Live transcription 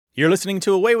You're listening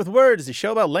to Away with Words, a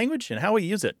show about language and how we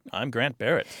use it. I'm Grant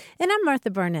Barrett. And I'm Martha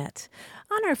Barnett.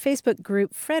 On our Facebook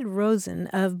group, Fred Rosen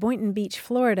of Boynton Beach,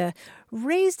 Florida,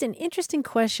 raised an interesting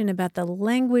question about the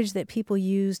language that people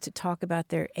use to talk about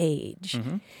their age.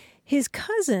 Mm-hmm. His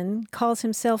cousin calls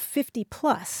himself 50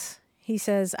 plus. He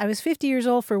says, I was 50 years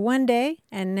old for one day,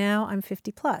 and now I'm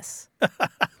 50 plus.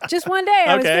 Just one day,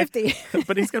 I was 50.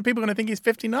 But people are going to think he's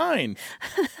 59.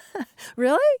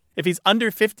 Really? If he's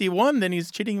under 51, then he's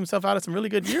cheating himself out of some really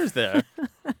good years there.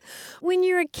 When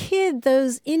you're a kid,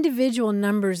 those individual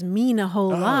numbers mean a whole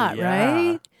lot,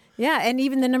 right? Yeah, and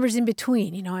even the numbers in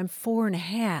between. You know, I'm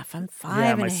 4.5, I'm 5.5.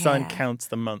 Yeah, my son counts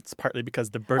the months, partly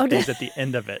because the birthday's at the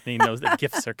end of it, and he knows that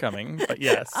gifts are coming, but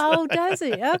yes. Oh, does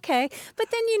he? Okay. But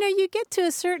then, you get to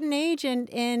a certain age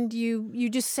and you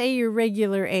just say your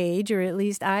regular age, or at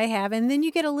least I have, and then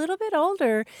you get a little bit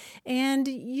older, and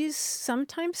you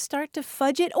sometimes start to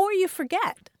fudge it, or you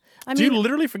forget. Do you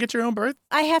literally forget your own birth?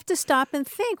 I have to stop and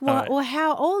think, well,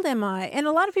 how old am I? And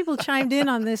a lot of people chimed in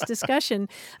on this discussion.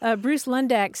 Bruce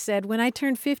Lundak said, when I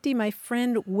turned 50, my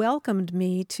friend welcomed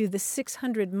me to the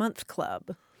 600-month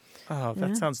club. Oh,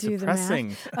 that sounds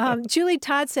depressing. Julie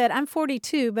Todd said, I'm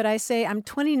 42, but I say I'm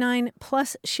 29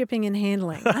 plus shipping and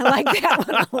handling. I like that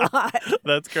one a lot.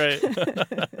 That's great.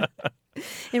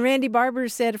 And Randy Barber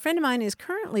said, a friend of mine is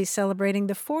currently celebrating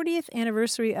the 40th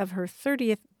anniversary of her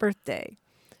 30th birthday.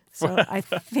 So I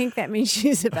think that means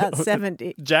she's about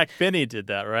 70. Jack Benny did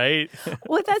that, right?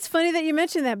 Well, that's funny that you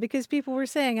mentioned that because people were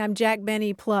saying I'm Jack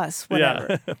Benny plus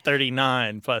whatever. Yeah,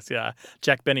 39 plus, yeah.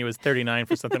 Jack Benny was 39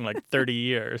 for something like 30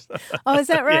 years. Oh, is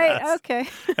that right? Yes. Okay.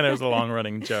 And it was a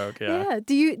long-running joke, yeah. Yeah.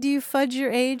 Do you fudge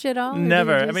your age at all?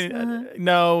 Never.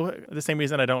 No. The same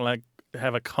reason I don't like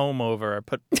have a comb over or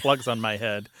put plugs on my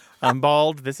head. I'm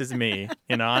bald. This is me.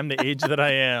 I'm the age that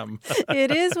I am.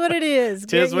 It is what it is.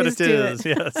 It is what it is,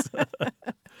 yes.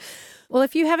 Well,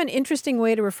 if you have an interesting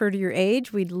way to refer to your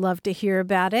age, we'd love to hear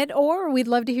about it, or we'd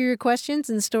love to hear your questions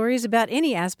and stories about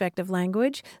any aspect of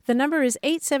language. The number is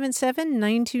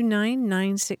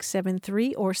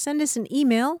 877-929-9673, or send us an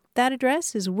email. That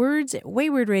address is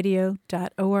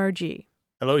words@waywardradio.org.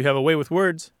 Hello, you have a way with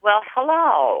words. Well,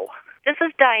 hello. This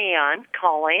is Diane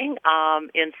calling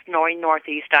in snowy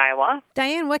northeast Iowa.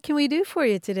 Diane, what can we do for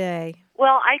you today?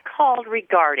 Well, I called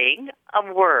regarding a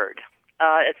word.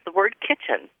 It's the word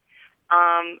kitchen.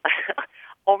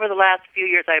 Over the last few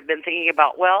years, I've been thinking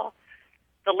about,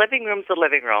 the living room's the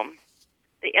living room.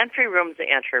 The entry room's the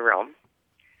entry room.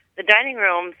 The dining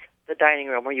room's the dining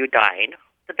room where you dine.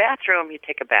 The bathroom, you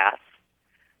take a bath.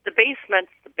 The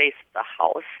basement's the base of the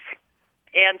house.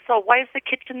 And so why is the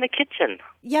kitchen the kitchen?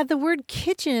 Yeah, the word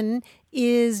kitchen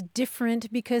is different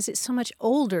because it's so much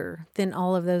older than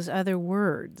all of those other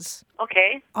words.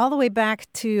 Okay. All the way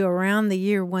back to around the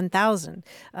year 1000,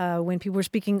 when people were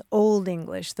speaking Old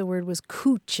English, the word was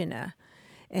cucina.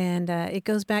 And it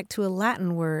goes back to a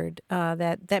Latin word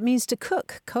that means to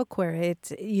cook, coquere.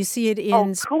 You see it in... Oh,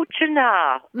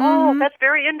 cucina. Mm-hmm. Oh, that's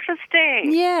very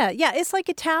interesting. Yeah. It's like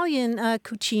Italian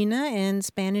cucina and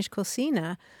Spanish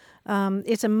cocina.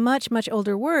 It's a much, much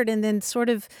older word. And then sort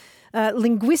of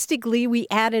linguistically, we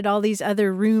added all these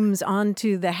other rooms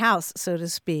onto the house, so to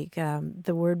speak.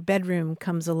 The word bedroom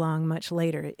comes along much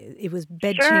later. It was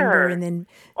bedchamber and then...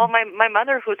 Well, my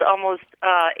mother, who's almost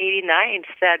 89,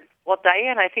 said, well,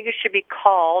 Diane, I think it should be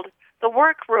called the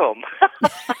workroom.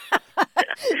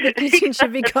 The kitchen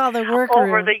should be called the workroom.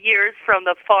 Over the years from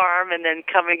the farm and then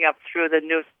coming up through the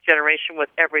new generation with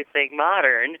everything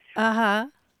modern. Uh-huh.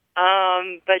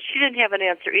 But she didn't have an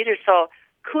answer either, so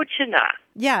cucina.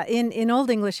 Yeah, in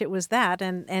Old English it was that,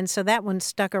 and so that one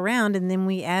stuck around, and then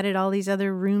we added all these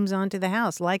other rooms onto the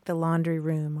house, like the laundry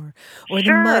room or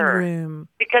the mud room.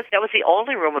 Because that was the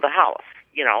only room of the house,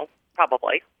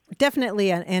 probably.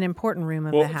 Definitely an important room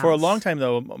of the house. For a long time,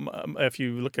 though, if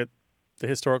you look at the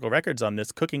historical records on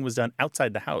this, cooking was done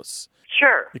outside the house.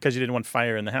 Sure. Because you didn't want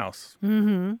fire in the house.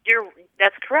 Mm-hmm.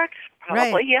 That's correct.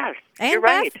 Probably, right. Yes. And you're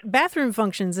right. Bathroom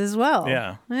functions as well.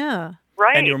 Yeah.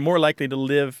 Right. And you're more likely to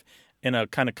live in a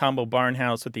kind of combo barn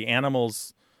house with the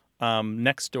animals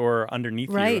next door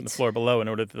underneath you on the floor below in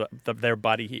order that their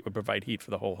body heat would provide heat for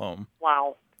the whole home.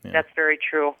 Wow. Yeah. That's very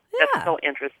true. Yeah. That's so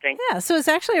interesting. Yeah, so it's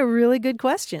actually a really good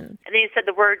question. And then you said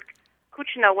the word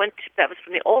cucina that was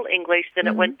from the Old English, then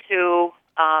it went to,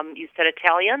 you said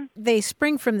Italian? They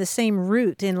spring from the same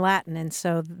root in Latin, and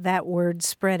so that word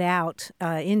spread out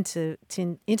into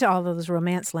all those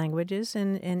Romance languages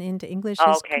and into English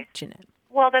as cucina.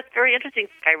 Well, that's very interesting.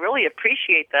 I really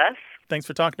appreciate this. Thanks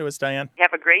for talking to us, Diane.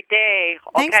 Have a great day.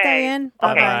 Thanks, Diane.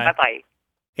 Okay, bye-bye.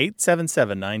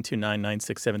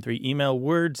 877-929-9673. Email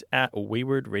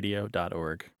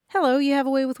words@waywardradio.org. Hello, you have a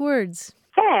way with words.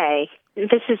 Hey,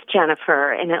 this is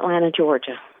Jennifer in Atlanta,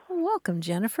 Georgia. Well, welcome,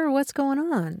 Jennifer. What's going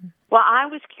on? Well, I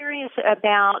was curious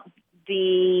about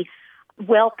the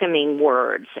welcoming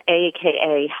words,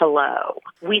 a.k.a. hello.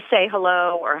 We say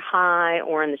hello or hi,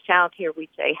 or in the South here we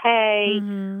say hey.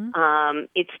 Mm-hmm.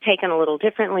 It's taken a little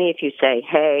differently if you say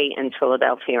hey in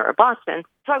Philadelphia or Boston.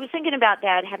 So I was thinking about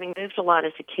that, having moved a lot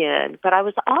as a kid, but I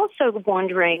was also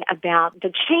wondering about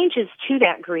the changes to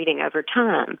that greeting over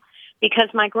time, because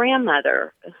my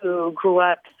grandmother, who grew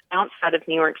up outside of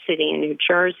New York City in New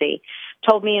Jersey,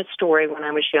 told me a story when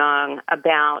I was young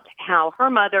about how her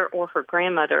mother or her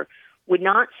grandmother would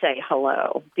not say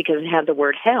hello because it had the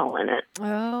word hell in it.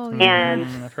 Oh, yeah.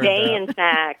 And they, in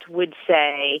fact, would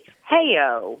say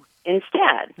heyo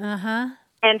instead. Uh-huh.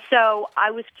 And so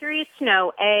I was curious to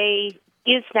know, A,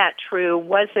 is that true?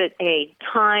 Was it a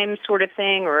time sort of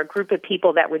thing or a group of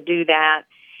people that would do that?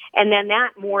 And then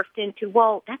that morphed into,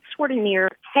 well, that's sort of near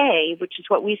hey, which is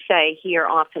what we say here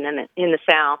often in the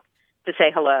South to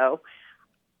say hello.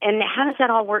 And how does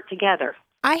that all work together?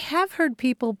 I have heard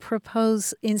people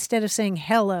propose, instead of saying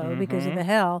hello because of the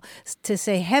hell, to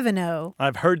say heaven-o.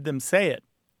 I've heard them say it.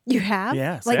 You have?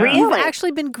 Yes. Like yeah. you've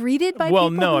actually been greeted by people?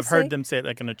 Well, no, I've say... heard them say it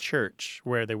like in a church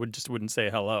where they wouldn't say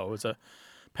hello. It was a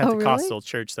Pentecostal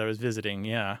church that I was visiting,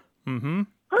 yeah. Mm-hmm.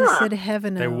 They said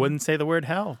heaven-o. They wouldn't say the word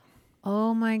hell.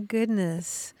 Oh, my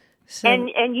goodness. So...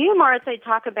 And you, Martha,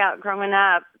 talk about growing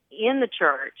up in the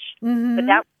church, but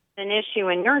that an issue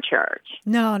in your church.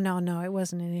 No, it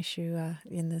wasn't an issue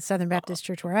in the Southern Baptist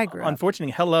Church where I grew up.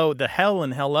 Unfortunately, the hell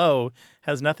and hello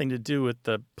has nothing to do with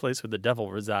the place where the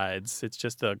devil resides. It's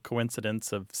just a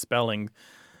coincidence of spelling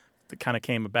that kind of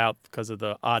came about because of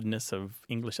the oddness of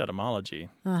English etymology.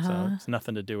 So it's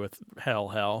nothing to do with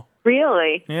hell.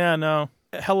 Really? Yeah, no.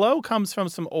 Hello comes from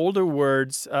some older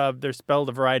words. They're spelled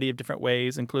a variety of different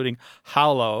ways, including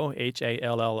hallo,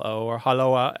 H-A-L-L-O, or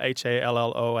halloa,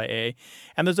 H-A-L-L-O-A.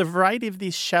 And there's a variety of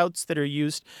these shouts that are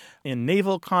used in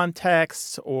naval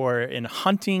contexts or in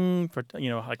hunting, for,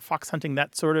 like fox hunting,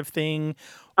 that sort of thing,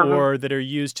 or that are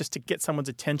used just to get someone's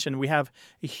attention. We have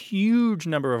a huge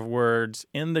number of words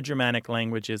in the Germanic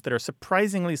languages that are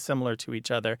surprisingly similar to each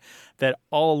other, that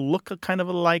all look kind of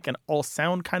alike and all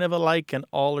sound kind of alike and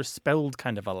all are spelled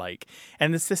kind of alike.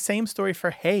 And it's the same story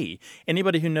for hey.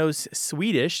 Anybody who knows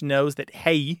Swedish knows that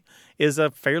hey is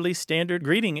a fairly standard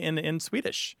greeting in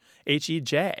Swedish,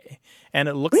 H-E-J. And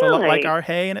it looks a lot like our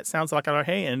hey and it sounds like our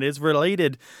hey, and it is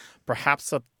related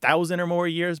perhaps 1,000 or more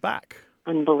years back.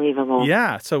 Unbelievable.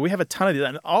 Yeah, so we have a ton of these,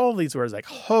 and all of these words like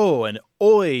ho and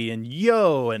oi and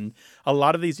yo, and a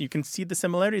lot of these, you can see the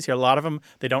similarities here. A lot of them,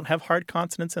 they don't have hard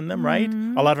consonants in them, right?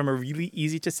 A lot of them are really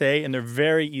easy to say, and they're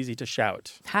very easy to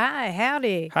shout. Hi,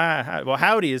 howdy. Hi. Well,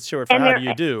 howdy is short for how do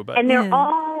you do. But and they're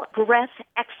all breath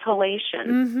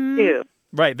exhalations, too.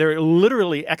 Right, they're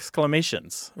literally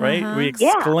exclamations, right? We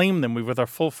exclaim them with our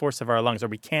full force of our lungs, or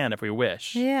we can if we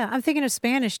wish. Yeah, I'm thinking of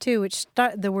Spanish, too, which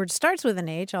the word starts with an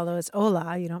H, although it's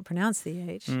hola, you don't pronounce the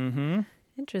H.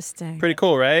 Interesting. Pretty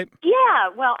cool, right? Yeah,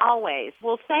 well, always.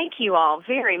 Well, thank you all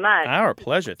very much. Our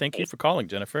pleasure. Thank you for calling,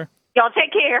 Jennifer. Y'all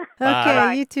take care. Okay,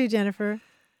 Bye. you too, Jennifer.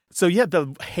 So, yeah,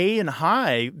 the hey and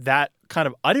hi, that kind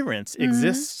of utterance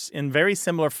exists in very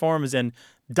similar forms in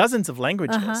dozens of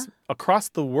languages across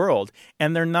the world,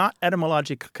 and they're not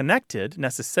etymologically connected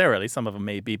necessarily. Some of them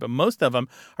may be, but most of them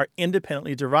are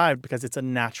independently derived because it's a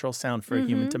natural sound for a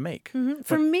human to make.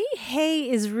 For me, hey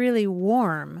is really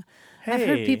warm. Hey. I've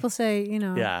heard people say,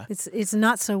 it's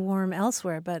not so warm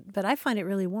elsewhere, but I find it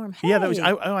really warm. Hey. Yeah,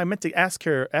 I meant to ask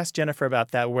Jennifer about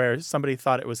that, where somebody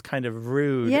thought it was kind of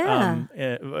rude. Yeah.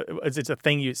 It's a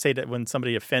thing you say that when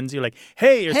somebody offends you, like,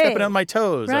 hey, you're stepping on my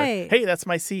toes. Right. Or, hey, that's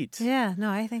my seat. Yeah,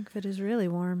 no, I think it is really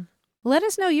warm. Let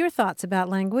us know your thoughts about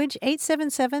language,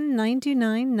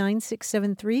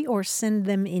 877-929-9673, or send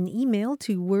them in email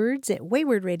to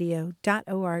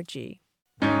words@waywardradio.org.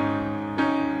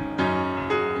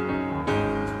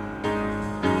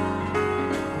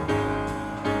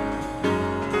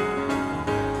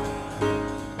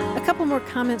 More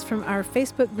comments from our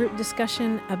Facebook group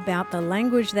discussion about the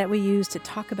language that we use to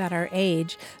talk about our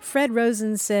age. Fred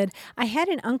Rosen said, I had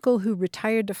an uncle who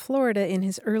retired to Florida in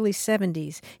his early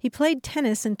 70s. He played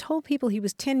tennis and told people he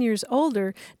was 10 years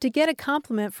older to get a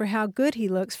compliment for how good he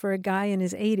looks for a guy in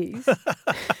his 80s.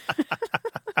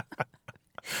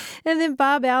 And then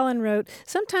Bob Allen wrote,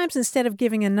 sometimes instead of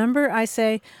giving a number, I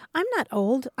say, I'm not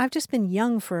old. I've just been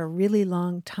young for a really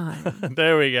long time.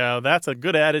 There we go. That's a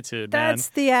good attitude, man. That's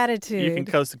the attitude. You can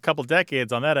coast a couple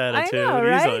decades on that attitude I know,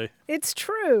 right? easily. It's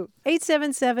true.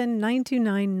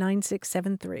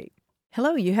 877-929-9673.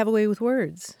 Hello, you have a way with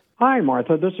words. Hi,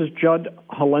 Martha. This is Judd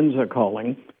Halenza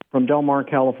calling. from Del Mar,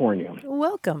 California.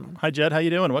 Welcome. Hi, Jed. How you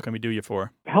doing? What can we do you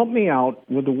for? Help me out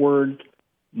with the word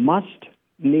must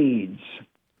needs.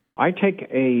 I take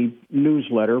a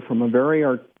newsletter from a very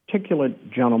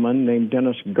articulate gentleman named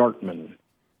Dennis Gartman.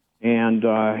 And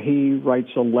he writes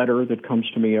a letter that comes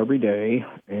to me every day,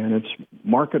 and it's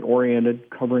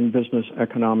market-oriented, covering business,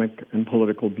 economic, and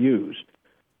political views.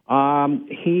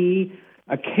 He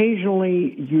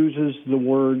occasionally uses the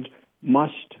word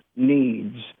must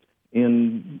needs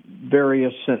in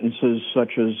various sentences,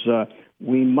 such as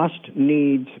we must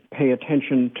needs pay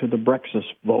attention to the Brexit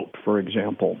vote, for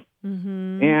example.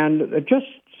 Mm-hmm. And it just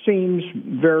seems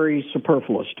very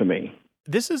superfluous to me.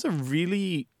 This is a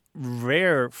really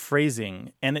rare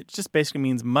phrasing, and it just basically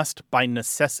means must by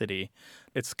necessity.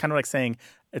 It's kind of like saying,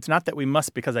 it's not that we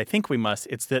must because I think we must,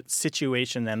 it's that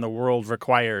situation and the world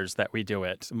requires that we do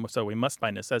it. So we must by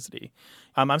necessity.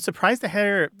 I'm surprised to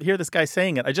hear this guy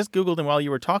saying it. I just Googled him while you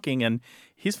were talking, and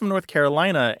he's from North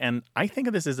Carolina, and I think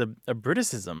of this as a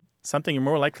Briticism, something you're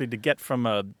more likely to get from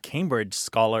a Cambridge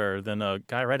scholar than a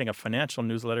guy writing a financial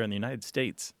newsletter in the United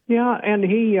States. Yeah, and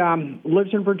he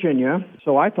lives in Virginia,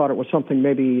 so I thought it was something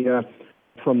maybe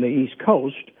from the East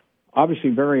Coast, obviously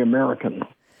very American.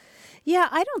 Yeah,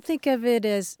 I don't think of it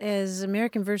as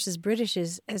American versus British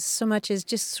as so much as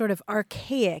just sort of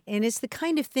archaic. And it's the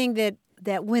kind of thing that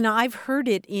when I've heard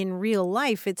it in real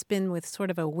life, it's been with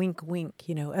sort of a wink,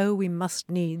 oh, we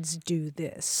must needs do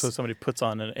this. So somebody puts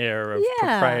on an air of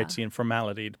propriety and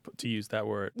formality to use that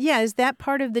word. Yeah, is that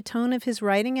part of the tone of his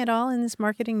writing at all in this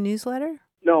marketing newsletter?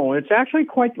 No, it's actually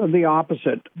quite the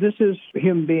opposite. This is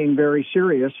him being very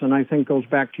serious, and I think goes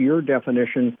back to your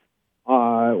definition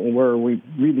where we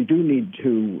really do need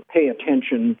to pay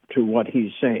attention to what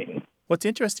he's saying. What's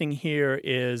interesting here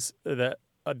is that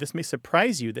this may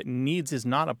surprise you that needs is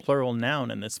not a plural noun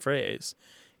in this phrase.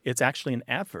 It's actually an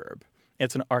adverb.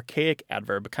 It's an archaic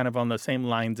adverb, kind of on the same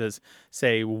lines as,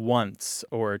 say, once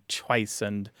or twice.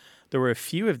 And there were a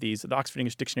few of these. The Oxford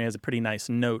English Dictionary has a pretty nice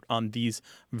note on these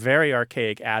very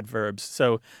archaic adverbs.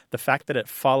 So the fact that it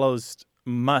follows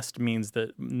must means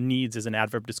that needs is an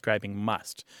adverb describing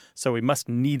must. So we must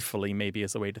needfully maybe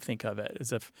is the way to think of it,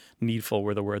 as if needful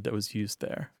were the word that was used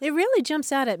there. It really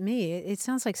jumps out at me. It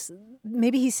sounds like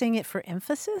maybe he's saying it for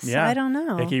emphasis. Yeah. I don't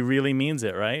know. Like he really means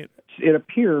it, right? It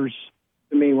appears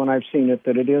to me when I've seen it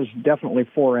that it is definitely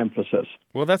for emphasis.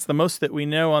 Well, that's the most that we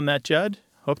know on that, Judd.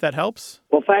 Hope that helps.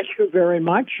 Well, thank you very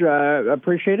much.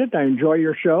 Appreciate it. I enjoy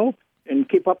your show, and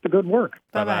keep up the good work.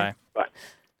 Bye-bye. Bye.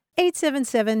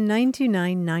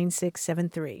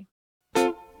 877-929-9673.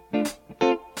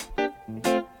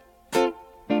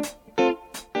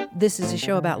 This is a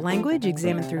show about language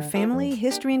examined through family,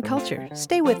 history, and culture.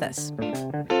 Stay with us.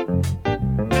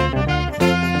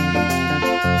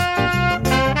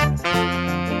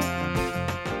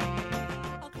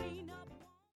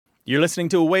 You're listening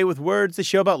to Away with Words, the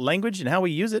show about language and how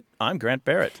we use it. I'm Grant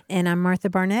Barrett. And I'm Martha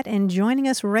Barnett. And joining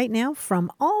us right now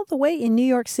from all the way in New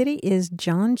York City is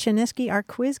John Chaneski, our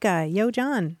quiz guy. Yo,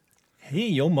 John. Hey,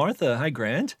 yo, Martha. Hi,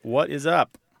 Grant. What is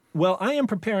up? Well, I am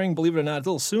preparing, believe it or not, it's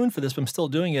a little soon for this, but I'm still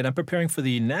doing it. I'm preparing for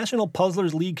the National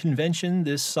Puzzlers League Convention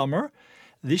this summer.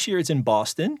 This year it's in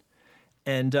Boston.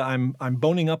 And I'm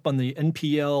boning up on the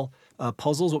NPL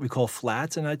puzzles, what we call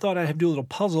flats, and I thought I'd do a little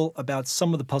puzzle about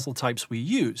some of the puzzle types we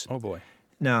use. Oh, boy.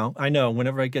 Now, I know,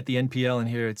 whenever I get the NPL in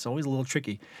here, it's always a little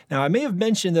tricky. Now, I may have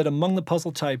mentioned that among the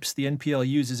puzzle types the NPL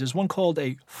uses, there's one called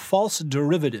a false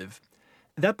derivative.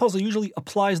 That puzzle usually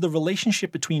applies the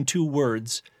relationship between two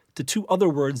words to two other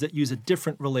words that use a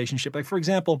different relationship. Like, for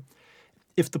example,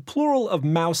 if the plural of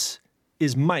mouse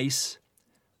is mice,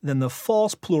 then the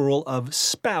false plural of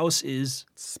spouse is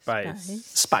spice.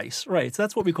 Spice, right. So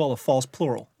that's what we call a false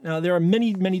plural. Now, there are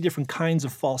many, many different kinds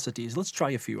of falsities. Let's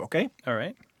try a few, okay? All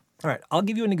right. All right, I'll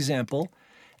give you an example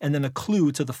and then a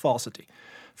clue to the falsity.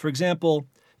 For example,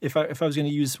 if I was going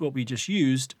to use what we just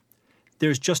used,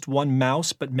 there's just one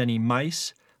mouse but many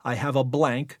mice. I have a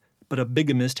blank, but a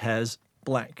bigamist has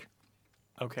blank.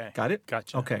 Okay. Got it?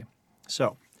 Gotcha. Okay.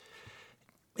 So,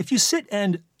 if you sit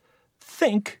and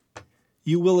think,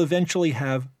 you will eventually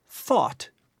have thought.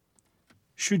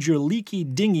 Should your leaky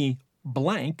dinghy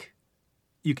blank,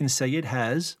 you can say it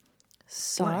has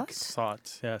blank.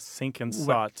 Sought. Yeah, sink and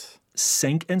sought.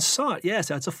 Sink and sought. Yes,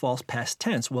 that's a false past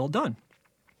tense. Well done.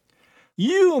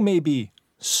 You may be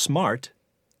smart,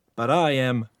 but I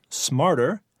am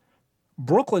smarter.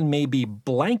 Brooklyn may be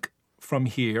blank from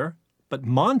here, but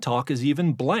Montauk is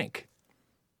even blank.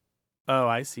 Oh,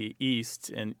 I see.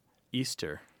 East and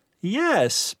Easter.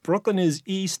 Yes, Brooklyn is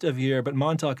east of here, but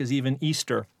Montauk is even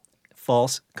easter.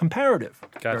 False comparative.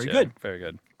 Gotcha. Very good. Very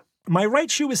good. My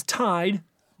right shoe is tied.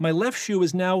 My left shoe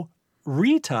is now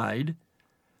retide.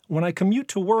 When I commute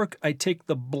to work, I take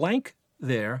the blank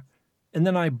there, and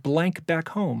then I blank back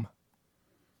home.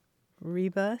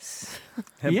 Rebus.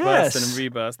 Yes. Bus and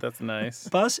rebus, that's nice.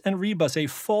 Bus and rebus, a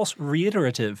false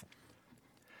reiterative.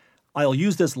 I'll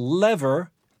use this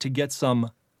lever to get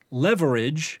some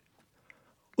leverage.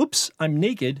 Oops, I'm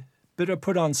naked. Better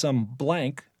put on some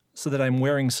blank so that I'm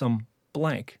wearing some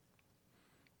blank.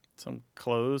 Some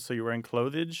clothes, so you're wearing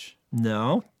clothage?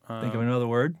 No. Think of another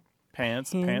word.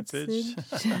 Pantsage?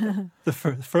 The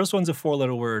first one's a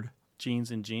four-letter word.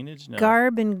 Jeans and jeanage? No.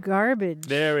 Garb and garbage.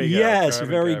 There we go. Yes, Garb and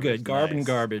very garbage. good. Garb and Nice.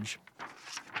 garbage.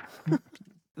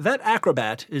 That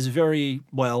acrobat is very,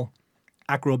 well,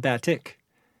 acrobatic.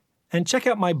 And check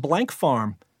out my blank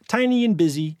farm. Tiny and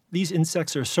busy, these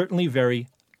insects are certainly very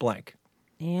blank.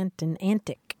 Ant and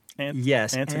antic.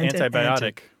 Yes, ant and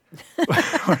Antibiotic.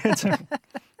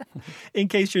 In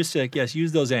case you're sick, yes,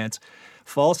 use those ants.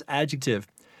 False adjective.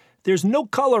 There's no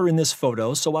color in this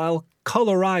photo, so I'll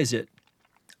colorize it.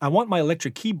 I want my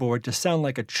electric keyboard to sound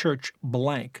like a church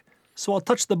blank, so I'll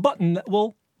touch the button that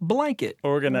will blank it.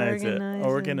 Organize it. Organizing.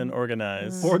 Organ and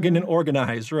organize. Organ and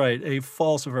organize, right. A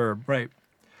false verb, right.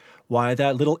 Why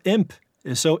that little imp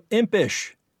is so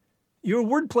impish. Your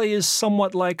wordplay is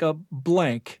somewhat like a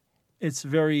blank. It's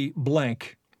very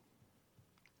blank.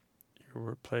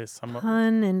 Your wordplay is somewhat...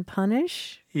 Pun and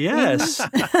punish. Yes,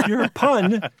 your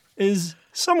pun is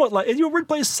somewhat like, your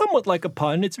wordplay is somewhat like a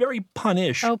pun. It's very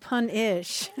punish. Oh,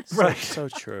 pun-ish. Right. So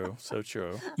true. So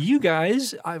true. You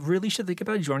guys, I really should think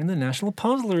about joining the National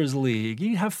Puzzlers League.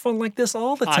 You have fun like this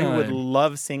all the time. I would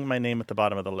love seeing my name at the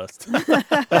bottom of the list.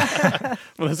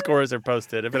 When the scores are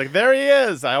posted. I'd be like, there he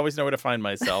is. I always know where to find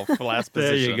myself. Last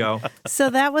There position. you go. So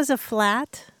that was a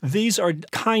flat. These are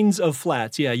kinds of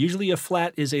flats. Yeah, usually a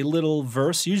flat is a little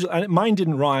verse. Usually, mine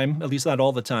didn't rhyme, at least not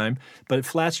all the time, but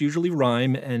flats usually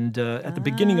rhyme. And at the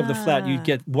beginning of the flat, you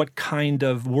get what kind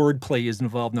of wordplay is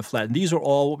involved in the flat. And these are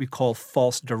all what we call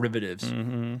false derivatives.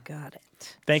 Got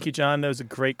it. Thank you, John. That was a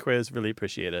great quiz. Really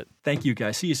appreciate it. Thank you,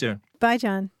 guys. See you soon. Bye,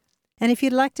 John. And if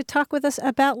you'd like to talk with us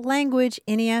about language,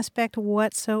 any aspect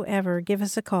whatsoever, give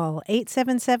us a call,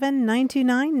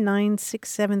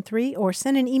 877-929-9673, or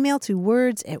send an email to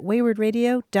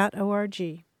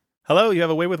words@waywardradio.org. Hello, you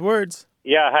have a way with words.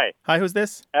 Yeah, hi. Hi, who's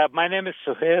this? My name is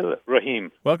Suhail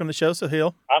Rahim. Welcome to the show,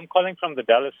 Sohail. I'm calling from the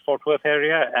Dallas-Fort Worth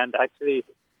area, and actually,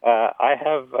 I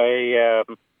have a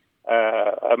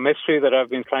mystery that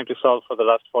I've been trying to solve for the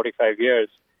last 45 years.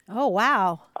 Oh,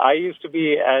 wow. I used to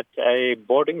be at a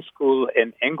boarding school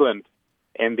in England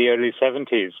in the early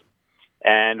 70s,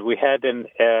 and we had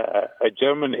a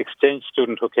German exchange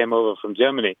student who came over from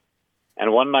Germany.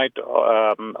 And one night,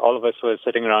 all of us were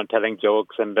sitting around telling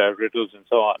jokes and riddles and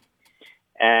so on.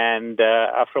 And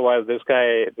after a while, this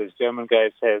German guy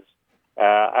says,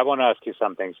 I want to ask you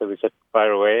something. So we said,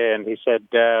 fire away. And he said,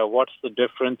 what's the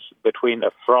difference between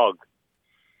a frog?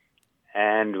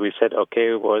 And we said,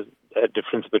 okay, what's a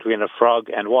difference between a frog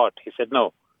and what? He said,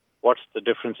 no, what's the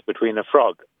difference between a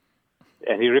frog?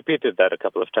 And he repeated that a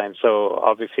couple of times. So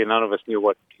obviously none of us knew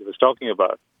what he was talking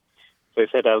about. So he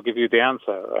said, I'll give you the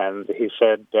answer. And he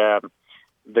said,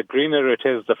 the greener it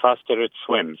is, the faster it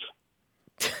swims.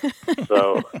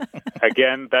 So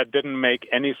again, that didn't make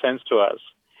any sense to us.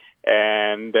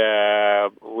 And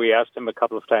we asked him a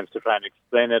couple of times to try and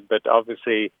explain it, but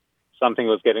obviously something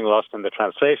was getting lost in the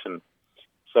translation.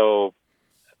 So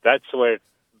that's where it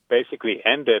basically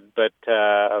ended. But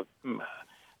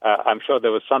I'm sure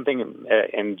there was something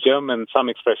in German, some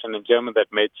expression in German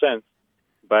that made sense.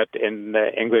 But in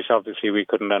English, obviously, we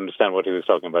couldn't understand what he was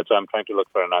talking about. So I'm trying to look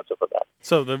for an answer for that.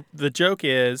 So the joke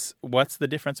is, what's the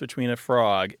difference between a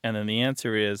frog? And then the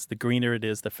answer is, the greener it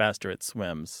is, the faster it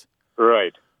swims.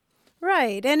 Right.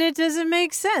 Right, and it doesn't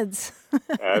make sense.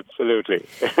 Absolutely.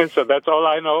 So that's all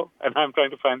I know, and I'm trying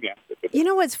to find the answer. You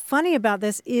know what's funny about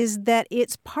this is that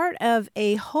it's part of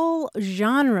a whole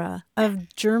genre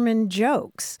of German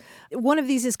jokes. One of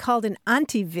these is called an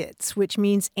Anti-Witz, which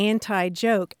means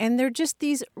anti-joke. And they're just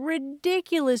these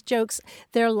ridiculous jokes.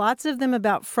 There are lots of them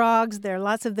about frogs. There are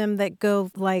lots of them that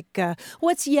go like,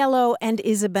 what's yellow and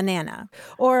is a banana?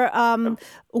 Or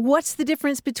what's the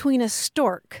difference between a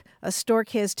stork? A stork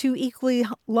has two equally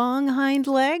long hind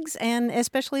legs, and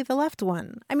especially the left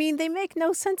one. I mean, they make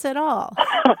no sense at all.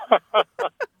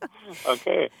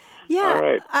 Okay. Yeah, All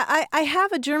right. I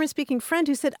have a German-speaking friend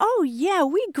who said, "Oh, yeah,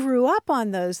 we grew up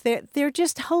on those. They're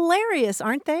just hilarious,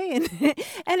 aren't they?"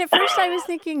 And at first I was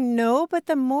thinking, no, but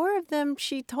the more of them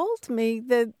she told me,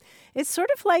 that it's sort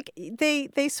of like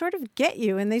they sort of get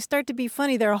you and they start to be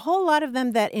funny. There are a whole lot of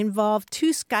them that involve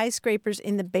two skyscrapers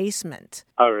in the basement.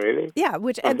 Oh, really? Yeah,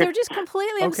 which and they're just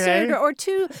completely absurd. Or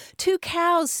two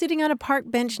cows sitting on a park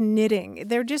bench knitting.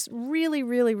 They're just really,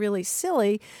 really, really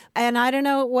silly. And I don't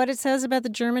know what it says about the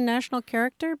German national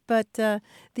character, but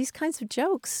these kinds of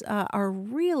jokes are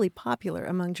really popular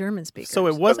among German speakers. So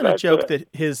it wasn't a joke that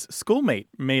his schoolmate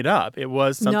made up. It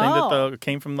was something that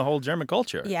came from the whole German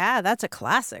culture. Yeah, that's a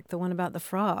classic, the one about the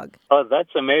frog. Oh,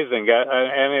 that's amazing.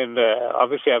 I mean,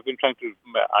 obviously, I've been trying to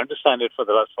understand it for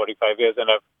the last 45 years, and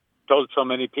I've told so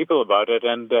many people about it,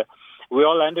 and we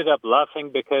all ended up laughing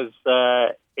because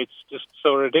it's just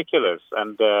so ridiculous.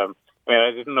 And I mean, I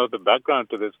didn't know the background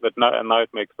to this, but now it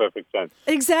makes perfect sense.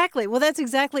 Exactly. Well, that's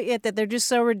exactly it, that they're just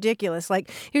so ridiculous.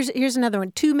 Like, here's another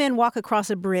one. Two men walk across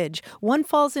a bridge. One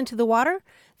falls into the water.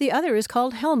 The other is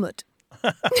called Helmut.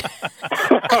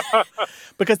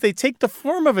 Because they take the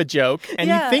form of a joke and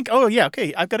you think, oh, yeah,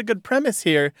 okay, I've got a good premise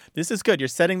here. This is good. You're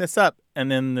setting this up. And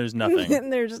then there's nothing.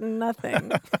 And there's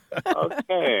nothing.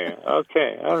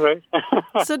 Okay. All right.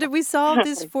 So did we solve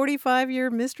this 45-year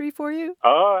mystery for you?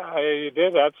 Oh, you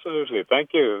did. Absolutely.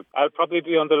 Thank you. I'll probably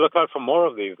be on the lookout for more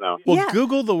of these now. Well,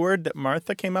 Google the word that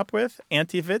Martha came up with,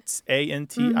 Antivitz,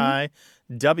 ANTIWITZ,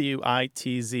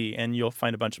 and you'll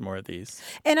find a bunch more of these.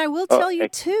 And I will tell you,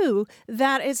 too,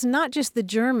 that it's not just the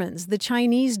Germans. The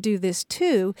Chinese do this,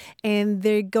 too, and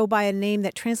they go by a name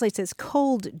that translates as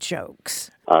cold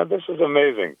jokes. This is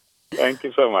amazing. Thank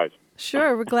you so much.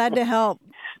 Sure, we're glad to help.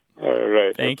 All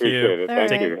right. Thank you. Appreciate it.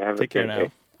 Thank you. Have Take care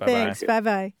now. Bye-bye. Thanks.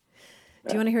 Bye-bye.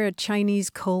 Do you want to hear a Chinese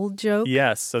cold joke?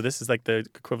 Yes. So this is like the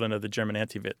equivalent of the German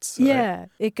Antivitz. Yeah. Right?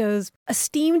 It goes, a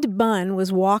steamed bun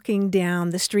was walking down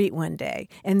the street one day,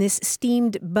 and this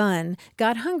steamed bun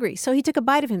got hungry. So he took a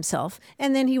bite of himself,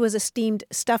 and then he was a steamed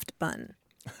stuffed bun.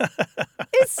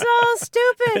 It's so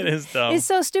stupid. It is dumb. It's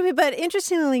so stupid. But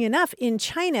interestingly enough, in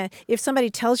China, if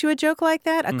somebody tells you a joke like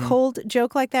that, a cold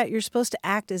joke like that, you're supposed to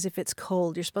act as if it's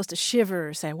cold. You're supposed to shiver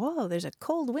or say, whoa, there's a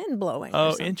cold wind blowing.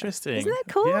 Oh, interesting. Isn't that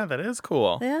cool? Yeah, that is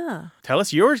cool. Yeah. Tell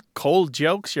us your cold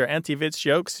jokes, your Antivitz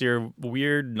jokes, your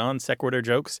weird non sequitur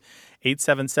jokes.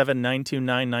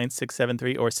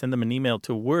 877-929-9673, or send them an email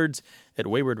to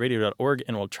words@waywardradio.org,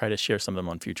 and we'll try to share some of them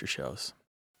on future shows.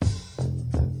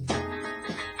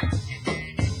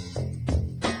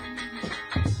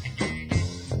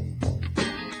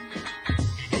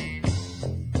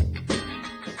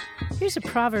 Here's a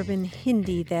proverb in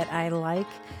Hindi that I like.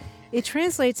 It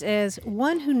translates as,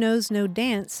 one who knows no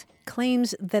dance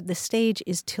claims that the stage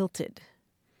is tilted.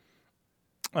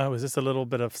 Oh, is this a little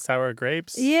bit of sour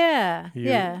grapes? Yeah,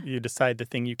 You decide the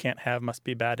thing you can't have must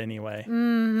be bad anyway.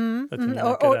 Mm-hmm. That's what you're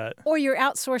not good at. Or you're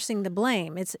outsourcing the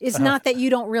blame. It's not that you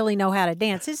don't really know how to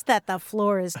dance. It's that the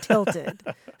floor is tilted.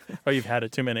 Or you've had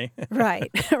it too many.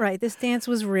 Right. This dance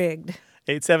was rigged.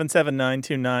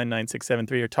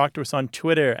 877-929-9673, or talk to us on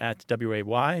Twitter at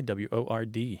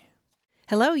WAYWORD.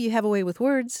 Hello, you have a way with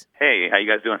words. Hey, how you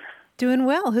guys doing? Doing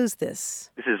well. Who's this?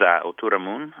 This is Otura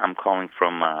Moon. I'm calling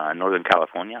from Northern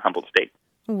California, Humboldt State.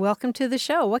 Welcome to the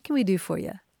show. What can we do for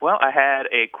you? Well, I had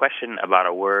a question about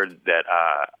a word that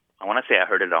I want to say I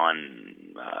heard it on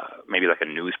maybe like a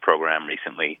news program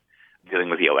recently dealing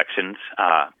with the elections.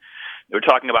 They were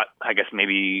talking about, I guess,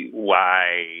 maybe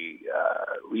why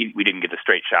we didn't get the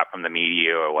straight shot from the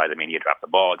media, or why the media dropped the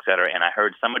ball, et cetera. And I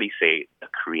heard somebody say a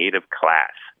creative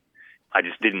class. I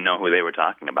just didn't know who they were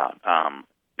talking about.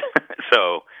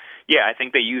 So, yeah, I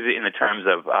think they use it in the terms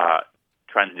of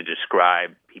trying to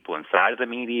describe people inside of the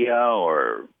media,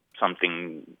 or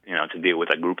something, to deal with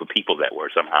a group of people that were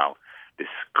somehow this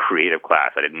creative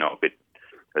class. I didn't know if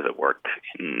does it work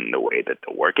in the way that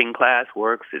the working class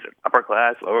works? Is it upper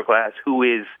class, lower class? Who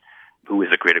is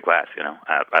the creative class?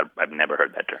 I've never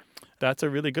heard that term. That's a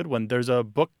really good one. There's a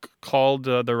book called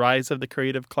The Rise of the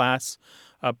Creative Class,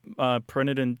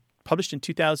 published in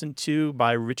 2002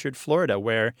 by Richard Florida,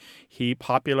 where he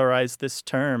popularized this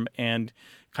term and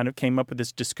kind of came up with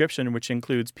this description, which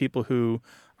includes people who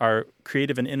are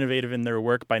creative and innovative in their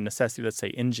work by necessity, let's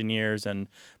say engineers and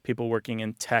people working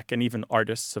in tech, and even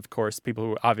artists, of course, people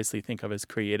who obviously think of as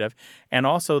creative, and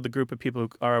also the group of people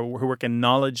who work in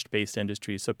knowledge-based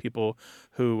industries, so people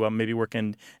who maybe work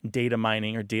in data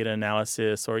mining or data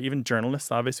analysis, or even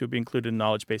journalists, obviously, would be included in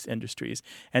knowledge-based industries.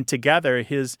 And together,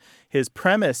 his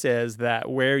premise is that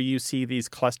where you see these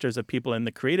clusters of people in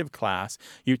the creative class,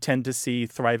 you tend to see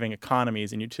thriving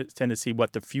economies, and you tend to see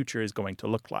what the future is going to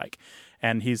look like.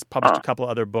 And he he's published a couple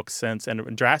other books since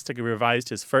and drastically revised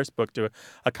his first book to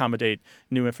accommodate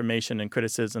new information and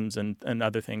criticisms and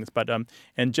other things. But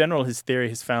in general, his theory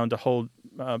has found to hold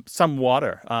some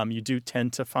water. You do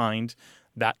tend to find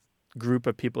that group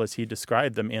of people, as he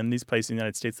described them, in these places in the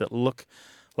United States that look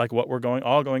like what we're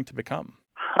all going to become.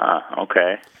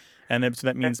 Okay. And so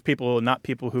that means not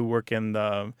people who work in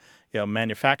the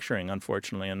manufacturing,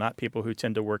 unfortunately, and not people who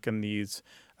tend to work in these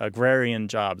agrarian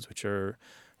jobs, which are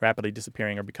rapidly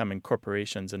disappearing or becoming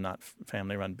corporations and not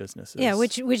family-run businesses. Yeah,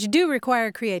 which do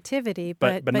require creativity,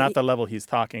 but not the level he's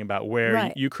talking about,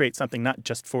 where you create something not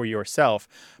just for yourself,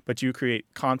 but you create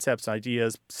concepts,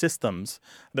 ideas, systems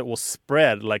that will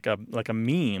spread like a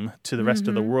meme to the rest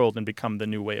of the world and become the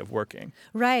new way of working.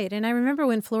 Right, and I remember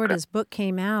when Florida's book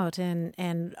came out,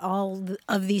 and all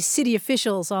of these city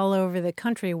officials all over the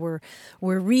country were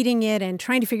reading it and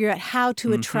trying to figure out how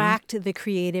to attract the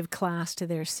creative class to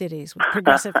their cities with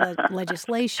progressive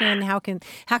legislation. How can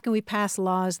we pass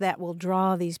laws that will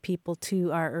draw these people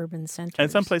to our urban centers? And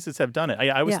some places have done it.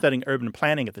 I was studying urban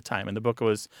planning at the time, and the book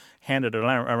was handed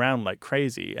around like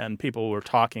crazy, and people were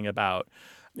talking about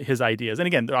his ideas. And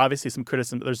again, there are obviously some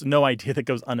criticism. There's no idea that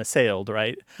goes unassailed,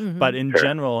 right? But in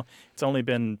general, it's only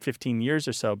been 15 years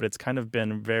or so, but it's kind of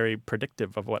been very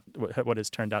predictive of what has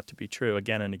turned out to be true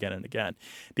again and again and again.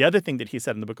 The other thing that he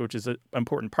said in the book, which is an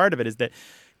important part of it, is that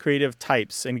creative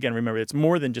types, and again, remember, it's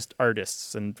more than just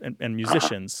artists and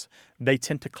musicians. They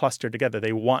tend to cluster together.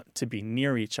 They want to be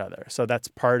near each other. So that's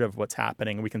part of what's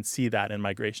happening. We can see that in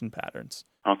migration patterns.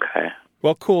 Okay.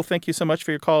 Well, cool. Thank you so much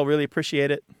for your call. Really appreciate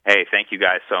it. Hey, thank you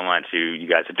guys so much. You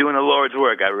guys are doing the Lord's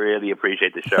work. I really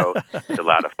appreciate the show. It's a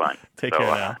lot of fun. Take care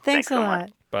now. Thanks a so lot.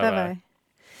 much. Bye-bye.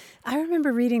 I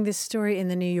remember reading this story in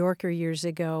The New Yorker years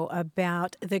ago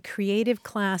about the creative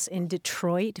class in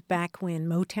Detroit back when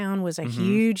Motown was a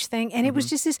huge thing. And it was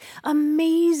just this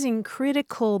amazing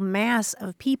critical mass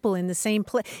of people in the same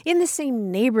in the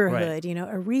same neighborhood. Right.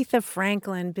 Aretha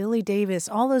Franklin, Billy Davis,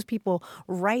 all those people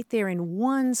right there in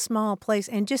one small place.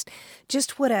 And just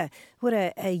what a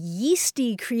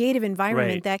yeasty creative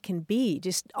environment that can be.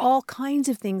 Just all kinds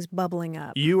of things bubbling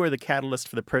up. You are the catalyst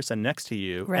for the person next to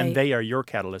you, and they are your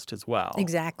catalyst as well.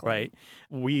 Exactly. Right?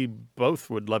 We both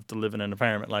would love to live in an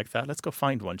environment like that. Let's go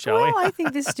find one, shall we? Well, I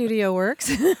think this studio works.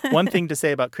 One thing to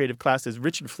say about creative class is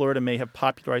Richard Florida may have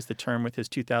popularized the term with his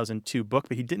 2002 book,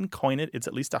 but he didn't coin it. It's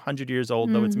at least 100 years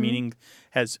old, though its meaning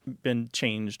has been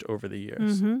changed over the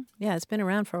years. Yeah, it's been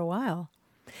around for a while.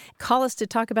 Call us to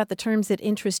talk about the terms that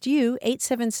interest you,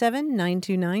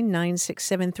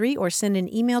 877-929-9673, or send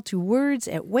an email to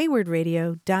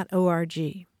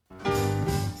words@waywardradio.org.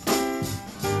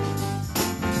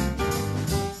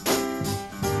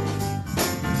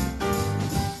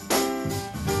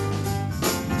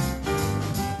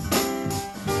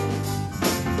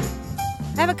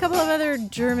 I have a couple of other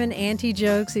German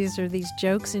anti-jokes. These are these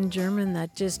jokes in German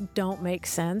that just don't make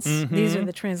sense. These are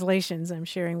the translations I'm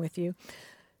sharing with you.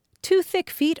 Two thick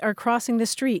feet are crossing the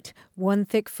street. One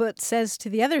thick foot says to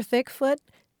the other thick foot,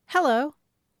 "Hello."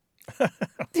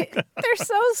 They're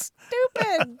so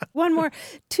stupid. One more.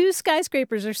 Two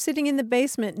skyscrapers are sitting in the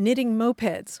basement knitting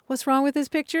mopeds. What's wrong with this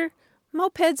picture?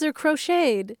 Mopeds are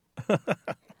crocheted.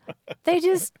 They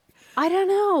just... I don't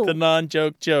know. The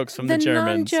non-joke jokes from the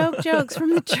Germans. The non-joke jokes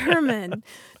from the German.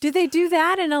 Do they do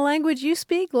that in a language you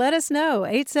speak? Let us know.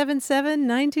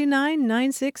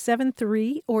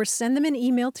 877-929-9673 or send them an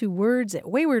email to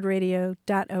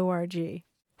words@waywardradio.org.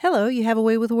 Hello, you have a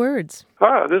way with words.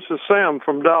 Hi, this is Sam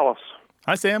from Dallas.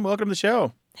 Hi, Sam. Welcome to the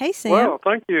show. Hey, Sam. Well,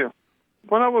 thank you.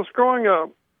 When I was growing up,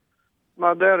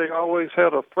 my daddy always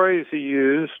had a phrase he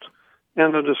used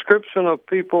in the description of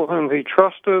people whom he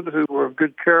trusted, who were of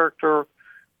good character,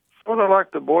 sort of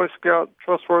like the Boy Scout,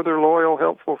 trustworthy, loyal,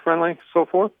 helpful, friendly, so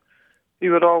forth. He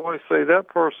would always say that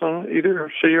person,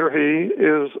 either she or he,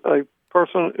 is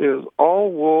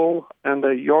all wool and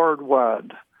a yard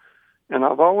wide. And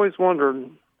I've always wondered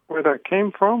where that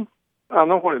came from. I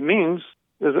know what it means.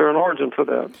 Is there an origin for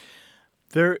that?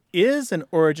 There is an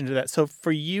origin to that. So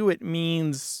for you, it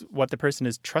means what, the person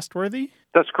is trustworthy?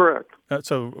 That's correct.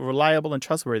 So reliable and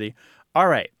trustworthy. All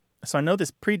right. So I know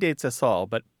this predates us all,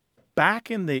 but back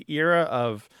in the era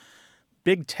of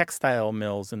big textile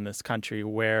mills in this country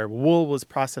where wool was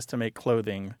processed to make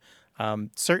clothing,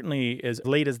 certainly as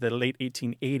late as the late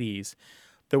 1880s,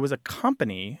 there was a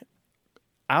company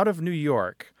out of New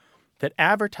York that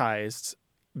advertised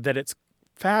that its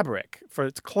fabric for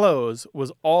its clothes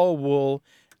was all wool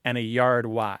and a yard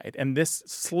wide. And this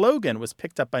slogan was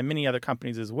picked up by many other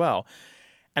companies as well.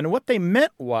 And what they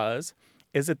meant is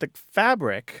that the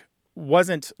fabric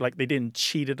wasn't like they didn't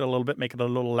cheat it a little bit, make it a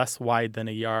little less wide than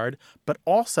a yard, but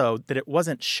also that it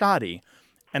wasn't shoddy.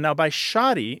 And now by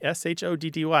shoddy,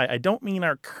 S-H-O-D-D-Y, I don't mean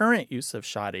our current use of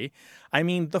shoddy. I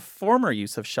mean the former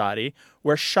use of shoddy,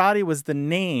 where shoddy was the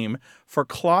name for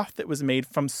cloth that was made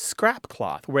from scrap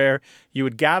cloth, where you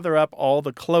would gather up all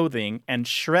the clothing and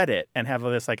shred it and have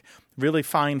this like really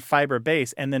fine fiber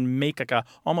base and then make like a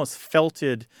almost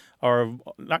felted or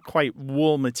not quite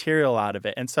wool material out of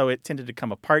it. And so it tended to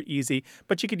come apart easy,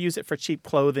 but you could use it for cheap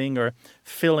clothing or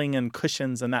filling and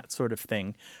cushions and that sort of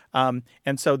thing. And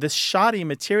so this shoddy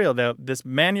material, this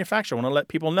manufacturer, I want to let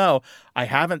people know, I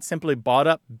haven't simply bought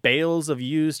up bales of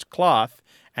used cloth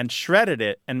and shredded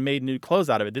it and made new clothes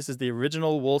out of it. This is the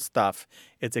original wool stuff.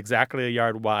 It's exactly a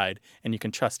yard wide, and you can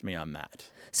trust me on that.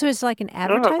 So it's like an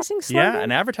advertising slogan? Yeah,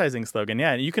 an advertising slogan.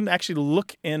 Yeah, and you can actually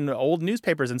look in old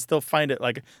newspapers and still find it,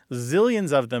 like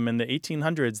zillions of them in the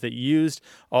 1800s that used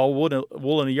all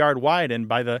wool in a yard wide. And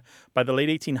by the late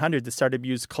 1800s, it started to be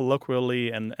used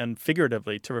colloquially and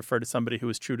figuratively to refer to somebody who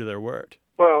was true to their word.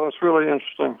 Well, that's really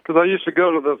interesting because I used to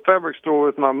go to the fabric store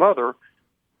with my mother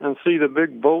and see the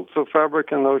big bolts of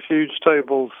fabric in those huge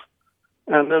tables.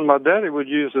 And then my daddy would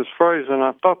use this phrase, and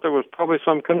I thought there was probably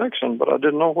some connection, but I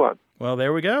didn't know what. Well,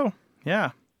 there we go. Yeah.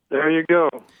 There you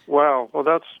go. Wow. Well,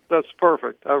 that's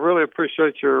perfect. I really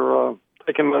appreciate your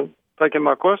taking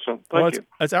my question. Thank you.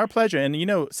 It's our pleasure. And,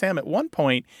 Sam, at one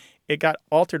point, it got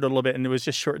altered a little bit, and it was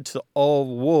just shortened to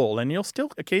all wool. And you'll still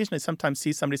occasionally sometimes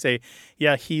see somebody say,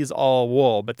 yeah, he's all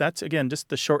wool. But that's, again, just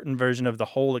the shortened version of the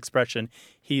whole expression,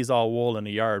 he's all wool in a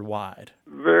yard wide.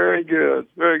 Very good.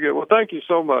 Very good. Well, thank you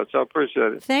so much. I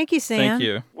appreciate it. Thank you, Sam. Thank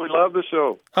you. We love the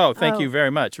show. Oh, thank you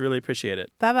very much. Really appreciate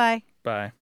it. Bye-bye.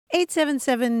 Bye.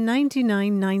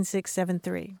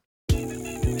 877-929-9673.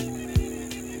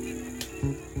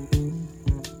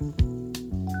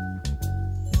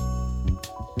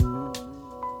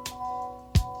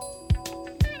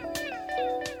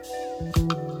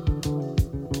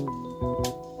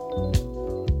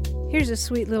 Here's a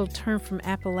sweet little term from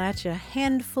Appalachia,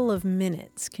 handful of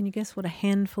minutes. Can you guess what a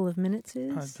handful of minutes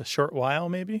is? A short while,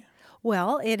 maybe?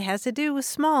 Well, it has to do with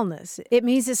smallness. It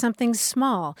means that something's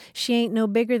small. She ain't no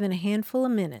bigger than a handful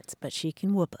of minutes, but she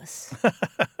can whoop us.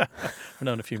 I've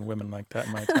known a few women like that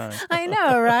in my time. I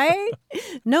know, right?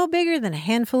 No bigger than a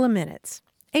handful of minutes.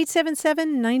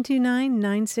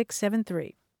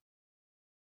 877-929-9673.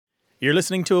 You're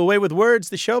listening to A Way with Words,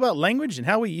 the show about language and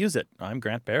how we use it. I'm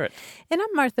Grant Barrett. And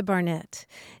I'm Martha Barnett.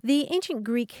 The ancient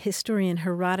Greek historian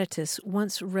Herodotus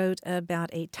once wrote about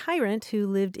a tyrant who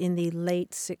lived in the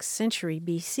late 6th century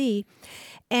BC.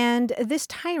 And this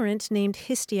tyrant, named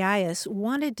Histiaeus,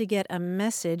 wanted to get a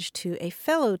message to a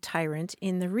fellow tyrant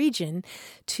in the region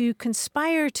to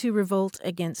conspire to revolt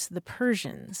against the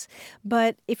Persians.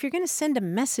 But if you're going to send a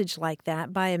message like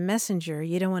that by a messenger,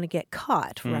 you don't want to get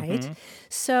caught, right? Mm-hmm.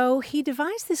 So he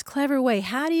devised this clever way.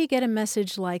 How do you get a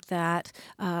message like that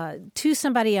to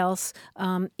somebody else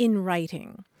in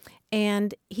writing?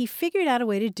 And he figured out a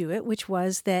way to do it, which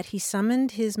was that he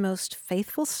summoned his most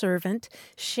faithful servant,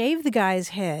 shaved the guy's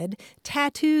head,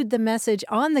 tattooed the message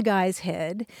on the guy's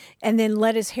head, and then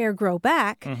let his hair grow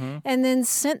back, and then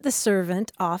sent the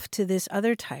servant off to this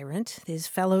other tyrant, his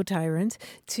fellow tyrant,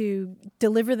 to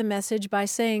deliver the message by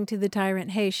saying to the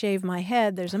tyrant, hey, shave my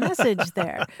head, there's a message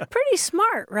there. Pretty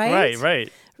smart, right? Right.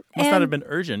 Must not have been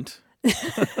urgent.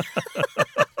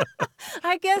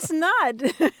 I guess not.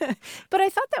 But I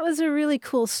thought that was a really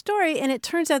cool story. And it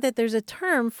turns out that there's a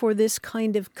term for this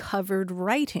kind of covered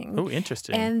writing. Oh,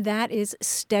 interesting. And that is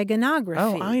steganography.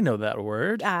 Oh, I know that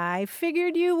word. I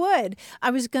figured you would. I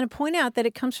was going to point out that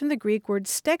it comes from the Greek word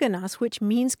steganos, which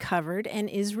means covered and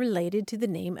is related to the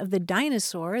name of the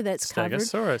dinosaur that's covered.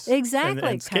 Stegosaurus. Exactly.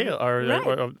 And scale,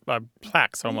 or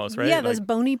plaques almost, right? Yeah, those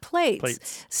bony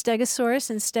plates. Stegosaurus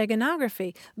and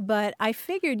steganography. But I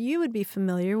figured you would be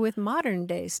familiar with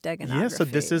modern-day steganography. Yeah, so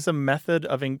this is a method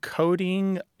of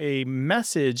encoding a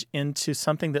message into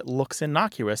something that looks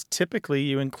innocuous. Typically,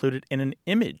 you include it in an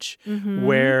image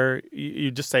where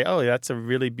you just say, oh, that's a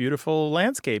really beautiful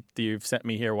landscape that you've sent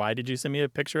me here. Why did you send me a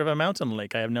picture of a mountain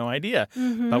lake? I have no idea.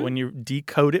 But when you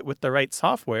decode it with the right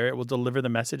software, it will deliver the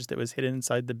message that was hidden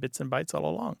inside the bits and bytes all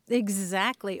along.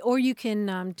 Exactly. Or you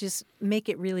can just make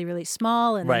it really, really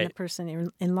small, and then the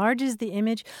person enlarges the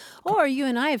image. Or you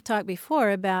and I have talked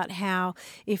before about how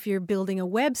if you're building a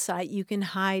website, you can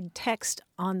hide text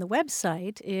on the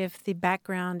website if the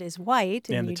background is white.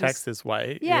 And the text is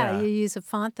white. Yeah, you use a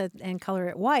font and color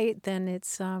it white, then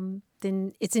it's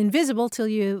then it's invisible till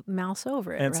you mouse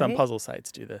over it, And right? some puzzle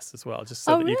sites do this as well, just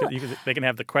so that really? they can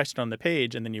have the question on the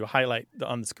page, and then you highlight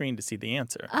on the screen to see the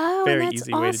answer. Oh, Very and that's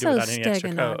easy way to do it also without any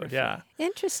extra code. steganography. Yeah.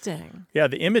 Interesting. Yeah,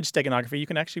 the image steganography, you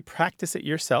can actually practice it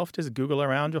yourself. Just Google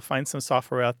around. You'll find some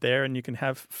software out there, and you can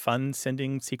have fun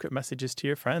sending secret messages to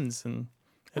your friends. And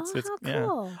it's how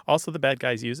cool. Also, the bad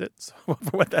guys use it, so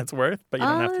for what that's worth, but you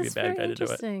don't have to be a that's bad very guy to do it.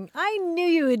 interesting. I knew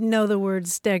you would know the word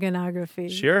steganography.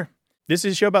 Sure. This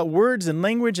is a show about words and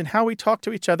language and how we talk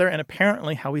to each other and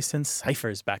apparently how we send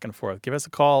ciphers back and forth. Give us a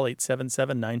call,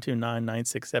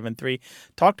 877-929-9673.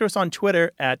 Talk to us on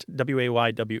Twitter at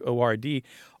WAYWORD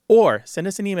or send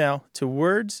us an email to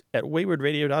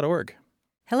words@waywardradio.org.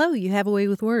 Hello, you have a way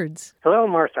with words. Hello,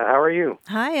 Martha. How are you?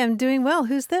 Hi, I'm doing well.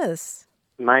 Who's this?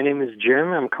 My name is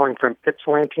Jim. I'm calling from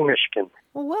Ypsilanti, Michigan.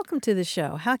 Well, welcome to the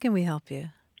show. How can we help you?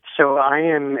 So I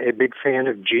am a big fan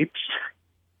of Jeeps,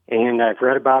 and I've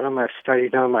read about them. I've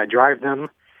studied them. I drive them.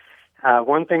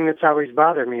 One thing that's always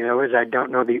bothered me, though, is I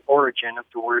don't know the origin of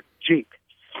the word Jeep.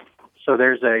 So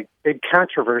there's a big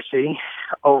controversy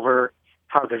over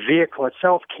how the vehicle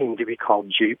itself came to be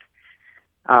called Jeep.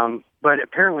 But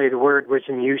apparently the word was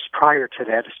in use prior to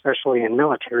that, especially in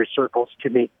military circles,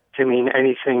 to mean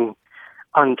anything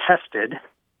untested.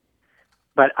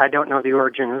 But I don't know the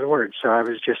origin of the word, so I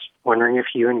was just wondering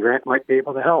if you and Grant might be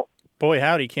able to help. Boy,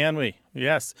 howdy, can we?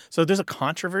 Yes. So there's a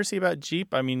controversy about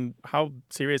Jeep. I mean, how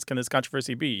serious can this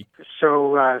controversy be?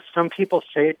 So some people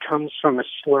say it comes from a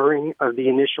slurring of the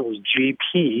initials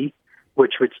GP,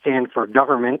 which would stand for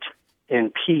government,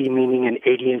 and P meaning an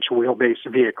 80-inch wheelbase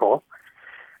vehicle.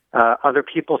 Other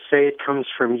people say it comes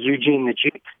from Eugene the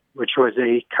Jeep, which was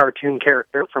a cartoon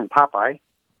character from Popeye.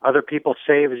 Other people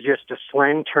say it was just a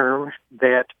slang term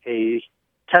that a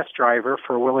test driver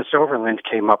for Willis Overland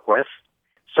came up with.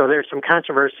 So there's some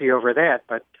controversy over that,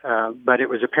 but it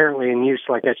was apparently in use,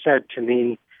 like I said, to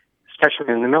mean,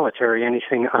 especially in the military,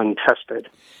 anything untested.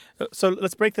 So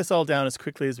let's break this all down as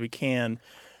quickly as we can,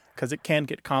 because it can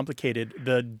get complicated.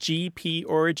 The GP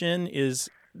origin is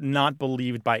not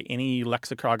believed by any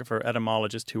lexicographer or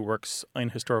etymologist who works in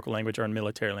historical language or in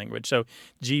military language. So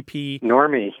GP, nor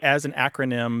me, as an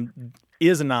acronym,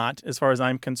 is not, as far as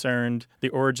I'm concerned, the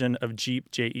origin of Jeep,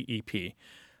 Jeep.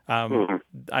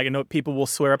 I know people will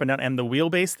swear up and down, and the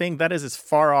wheelbase thing, that is as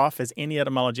far off as any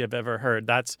etymology I've ever heard.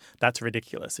 That's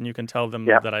ridiculous, and you can tell them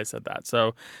that I said that.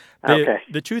 So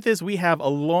the truth is we have a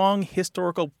long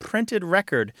historical printed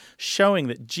record showing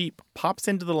that Jeep pops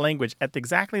into the language at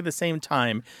exactly the same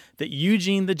time that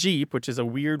Eugene the Jeep, which is a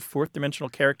weird fourth-dimensional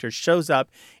character, shows up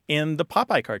in the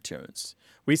Popeye cartoons.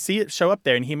 We see it show up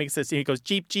there, and he goes,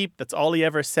 Jeep, Jeep. That's all he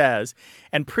ever says.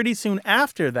 And pretty soon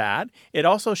after that, it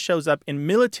also shows up in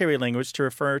military language to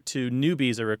refer to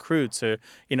newbies or recruits or,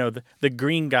 the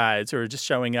green guys who are just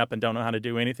showing up and don't know how to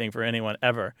do anything for anyone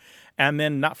ever. And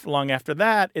then not long after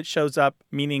that, it shows up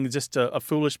meaning just a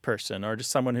foolish person or just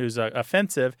someone who's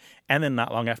offensive. And then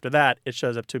not long after that, it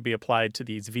shows up to be applied to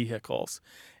these vehicles.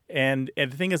 And the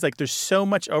thing is, there's so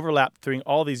much overlap between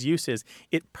all these uses,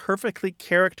 it perfectly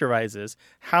characterizes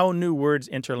how new words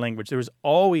enter language. There was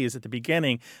always, at the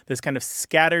beginning, this kind of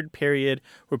scattered period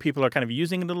where people are kind of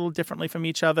using it a little differently from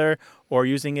each other or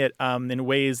using it in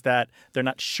ways that they're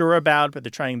not sure about, but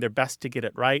they're trying their best to get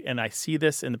it right. And I see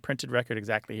this in the printed record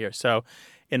exactly here. So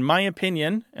in my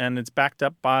opinion, and it's backed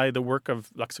up by the work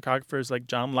of lexicographers like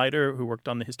John Leiter, who worked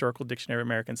on the Historical Dictionary of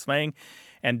American Slang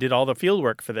and did all the field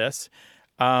work for this,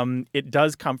 it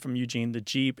does come from Eugene the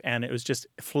Jeep, and it was just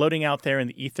floating out there in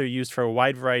the ether, used for a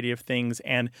wide variety of things,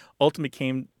 and ultimately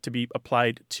came to be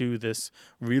applied to this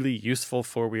really useful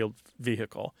four-wheeled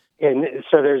vehicle. And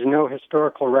so there's no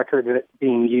historical record of it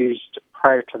being used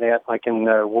prior to that, like in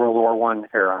the World War I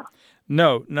era?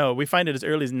 No. We find it as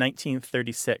early as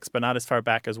 1936, but not as far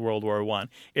back as World War I.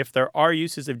 If there are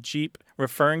uses of Jeep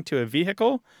referring to a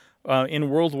vehicle in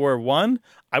World War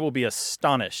I will be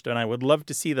astonished, and I would love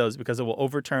to see those because it will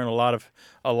overturn a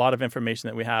lot of information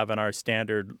that we have in our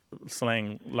standard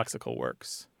slang lexical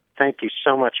works. Thank you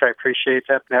so much. I appreciate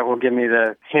that. That will give me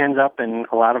the hands up in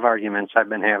a lot of arguments I've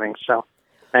been having. So,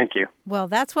 thank you. Well,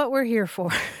 that's what we're here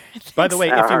for. By the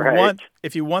way,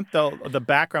 if you want the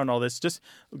background on all this, just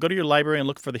go to your library and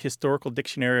look for the Historical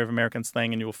Dictionary of American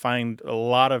Slang, and you will find a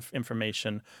lot of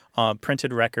information,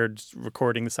 printed records,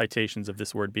 recording the citations of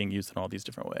this word being used in all these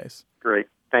different ways. Great.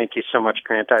 Thank you so much,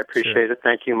 Grant. I appreciate it.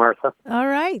 Thank you, Martha. All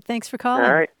right. Thanks for calling.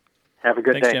 All right. Have a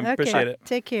good Thanks, day. Jim. Okay. Appreciate it.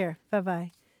 Take care.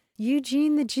 Bye-bye.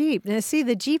 Eugene the Jeep. Now, see,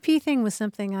 the GP thing was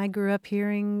something I grew up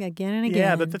hearing again and again.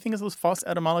 Yeah, but the thing is, those false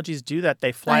etymologies do that.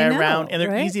 They fly I know, around, and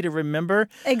they're right? easy to remember.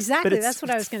 Exactly, But that's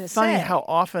what I was going to say. Funny how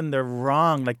often they're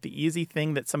wrong. Like the easy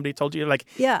thing that somebody told you, like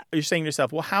Yeah. you're saying to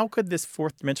yourself, well, how could this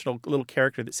fourth-dimensional little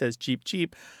character that says Jeep,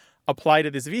 Jeep apply to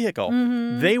this vehicle?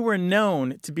 Mm-hmm. They were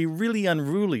known to be really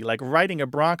unruly, like riding a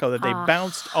Bronco that they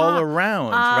bounced all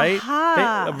around, right?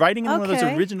 Riding in one of those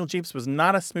Okay. original Jeeps was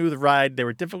not a smooth ride. They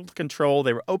were difficult to control.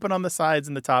 They were open on the sides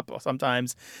and the top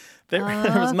sometimes. There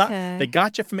was not. Okay. They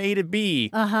got you from A to B,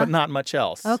 but not much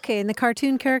else. Okay, and the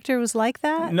cartoon character was like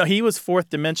that? No, he was fourth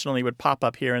dimensional. He would pop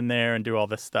up here and there and do all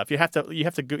this stuff. You have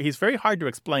to go. He's very hard to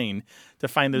explain, to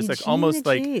find there's like Eugene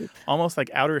the Jeep. almost like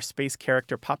outer space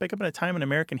character popping up in a time in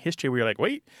American history where you're like,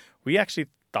 wait, we actually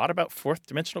thought about fourth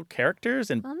dimensional characters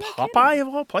and Popeye of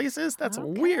all places? That's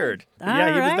weird. But All yeah,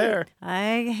 he was right. there.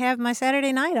 I have my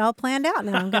Saturday night all planned out,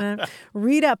 and I'm going to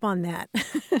read up on that.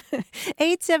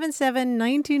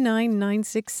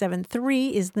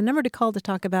 877-929-9673 is the number to call to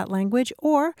talk about language,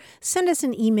 or send us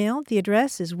an email. The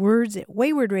address is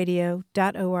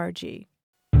words@waywardradio.org.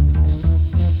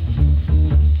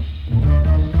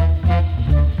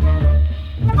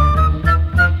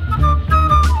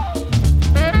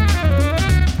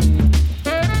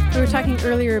 We were talking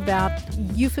earlier about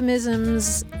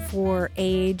euphemisms for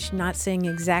age, not saying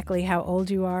exactly how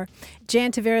old you are.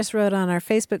 Jan Tavares wrote on our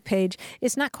Facebook page,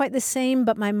 "It's not quite the same,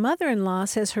 but my mother-in-law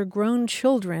says her grown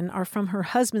children are from her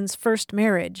husband's first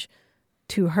marriage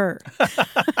to her." I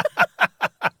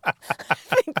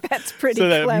think that's pretty So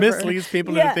that clever. misleads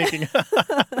people into thinking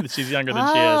that she's younger than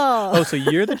she is. Oh, so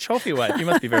you're the trophy wife. You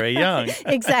must be very young.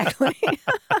 Exactly.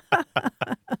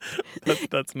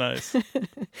 That's nice.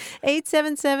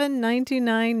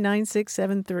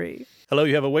 877-929-9673. Hello,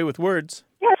 you have a way with words.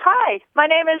 Yes, hi. My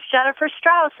name is Jennifer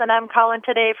Strauss, and I'm calling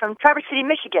today from Traverse City,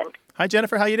 Michigan. Hi,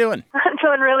 Jennifer. How you doing? I'm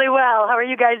doing really well. How are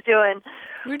you guys doing?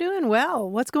 We're doing well.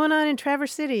 What's going on in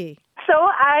Traverse City? So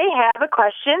I have a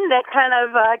question that kind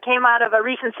of came out of a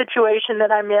recent situation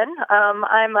that I'm in.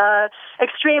 I'm a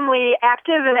extremely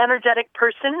active and energetic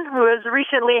person who has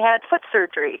recently had foot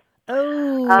surgery.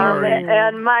 Oh.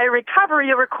 And my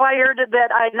recovery required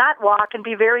that I not walk and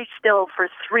be very still for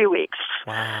 3 weeks.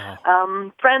 Wow.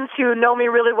 Friends who know me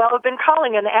really well have been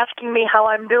calling and asking me how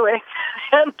I'm doing.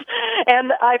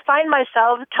 and I find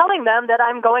myself telling them that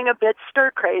I'm going a bit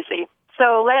stir-crazy.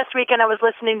 So last weekend I was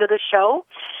listening to the show,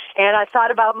 and I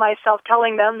thought about myself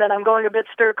telling them that I'm going a bit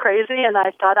stir-crazy, and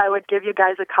I thought I would give you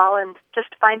guys a call and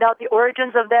just find out the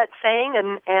origins of that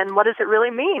saying and what does it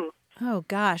really mean. Oh,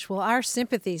 gosh. Well, our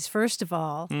sympathies, first of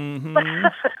all. Mm-hmm.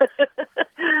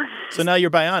 So now you're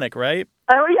bionic, right?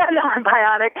 Oh, yeah, no, I'm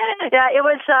bionic. Yeah, it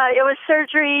was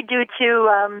surgery due to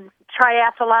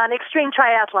triathlon, extreme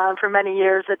triathlon for many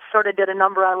years. It sort of did a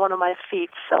number on one of my feet.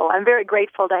 So I'm very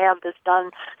grateful to have this done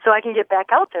so I can get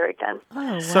back out there again.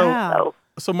 Oh, wow.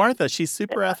 So Martha, she's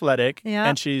super athletic, Yeah.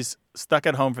 and she's stuck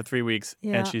at home for 3 weeks,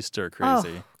 Yeah. and she's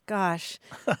stir-crazy. Oh, gosh.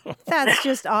 That's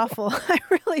just awful. I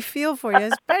really feel for you,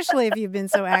 especially if you've been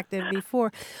so active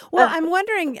before. Well, I'm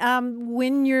wondering,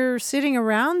 when you're sitting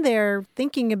around there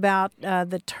thinking about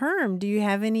the term, do you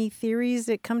have any theories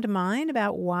that come to mind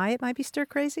about why it might be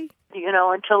stir-crazy?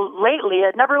 Until lately,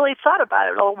 I'd never really thought about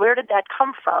it. Oh, where did that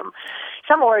come from?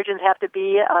 Some origins have to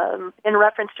be in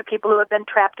reference to people who have been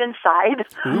trapped inside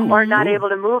or not able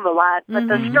to move a lot. But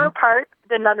the stir part,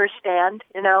 didn't understand,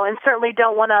 and certainly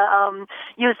don't want to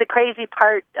use the crazy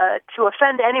part to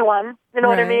offend anyone, you know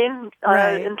what I mean,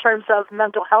 in terms of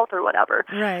mental health or whatever.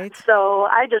 Right. So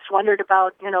I just wondered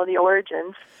about, the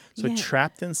origins. So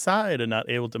trapped inside and not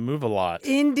able to move a lot.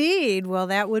 Indeed. Well,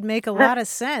 that would make a lot of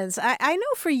sense. I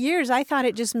know for years I thought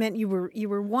it just meant you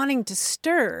were wanting to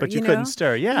stir. But you couldn't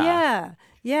stir, yeah.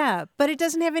 Yeah. But it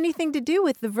doesn't have anything to do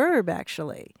with the verb,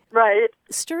 actually. Right.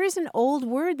 Stir is an old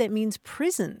word that means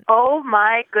prison. Oh,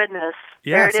 my goodness.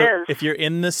 Yeah, there it is. If you're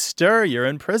in the stir, you're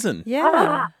in prison.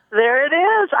 Yeah. There it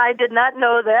is. I did not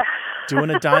know that.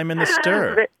 Doing a dime in the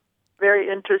stir. Very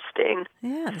interesting.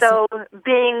 Yeah. So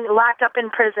being locked up in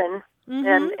prison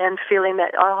and feeling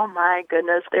that, oh my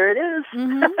goodness, there it is.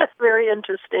 Very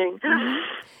interesting.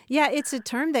 Yeah, it's a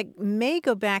term that may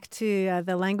go back to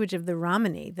the language of the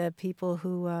Romani, the people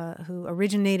who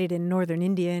originated in northern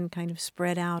India and kind of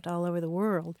spread out all over the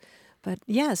world. But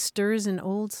yeah, stir is an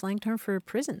old slang term for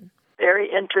prison. Very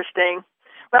interesting.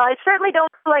 Well, I certainly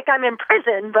don't feel like I'm in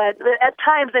prison, but at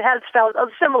times it has felt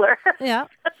similar. Yeah,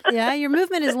 your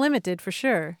movement is limited for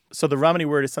sure. So the Romani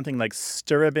word is something like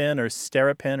stirabin or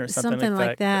sterapin or something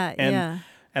like that. And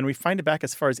And we find it back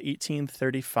as far as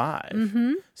 1835.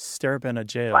 Sterben a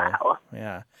jail. Wow.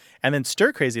 Yeah. And then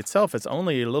stir crazy itself is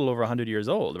only a little over 100 years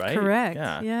old, right? Correct.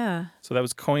 Yeah. Yeah. So that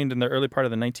was coined in the early part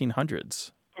of the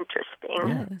 1900s. Interesting.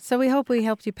 Yeah. So we hope we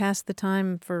helped you pass the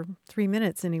time for 3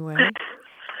 minutes anyway.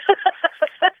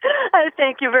 I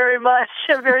thank you very much.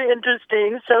 Very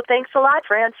interesting. So thanks a lot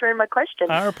for answering my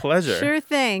question. Our pleasure. Sure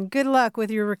thing. Good luck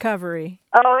with your recovery.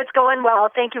 Oh, it's going well.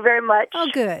 Thank you very much. Oh,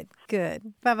 good.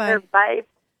 Good. Bye-bye. Bye.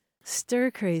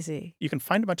 Stir crazy. You can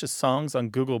find a bunch of songs on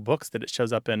Google Books that it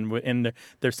shows up in.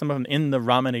 There's some of them in the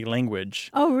Romany language.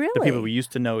 Oh, really? The people we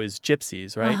used to know as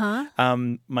gypsies, right? Uh-huh.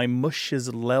 My mush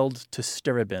is leld to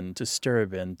Stirabin, to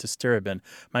Stirabin, to Stirabin.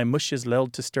 My mush is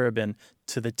leld to Stirabin,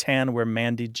 to the tan where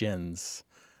Mandy gins.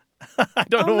 I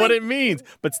don't know what it means,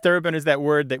 but Stirabin is that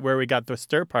word where we got the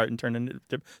stir part and turned into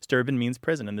Stirabin means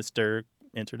prison, and the stir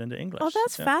entered into English. Oh,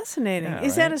 that's fascinating. Yeah,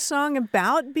 is that a song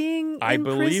about being I in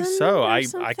believe prison so. or I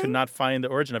something? could not find the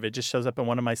origin of it. It just shows up in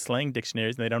one of my slang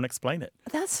dictionaries, and they don't explain it.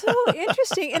 That's so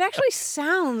interesting. It actually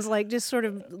sounds like just sort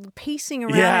of pacing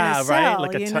around in a cell, right.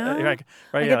 Like you know?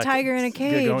 like a tiger in a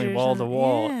cage. Going or wall to something.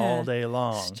 wall Yeah. all day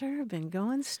long. Disturbing,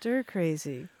 going stir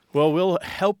crazy. Well, we'll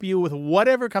help you with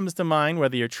whatever comes to mind,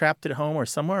 whether you're trapped at home or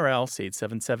somewhere else.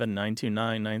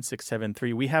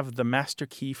 877-929-9673. We have the master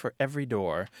key for every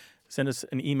door. Send us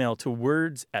an email to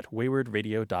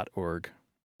words@waywardradio.org.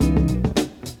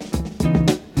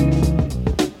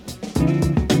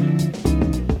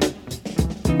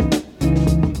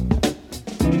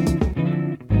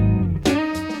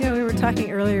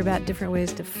 Talking earlier about different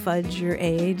ways to fudge your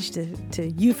age, to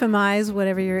euphemize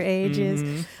whatever your age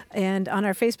is. And on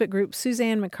our Facebook group,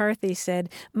 Suzanne McCarthy said,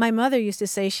 my mother used to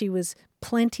say she was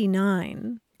plenty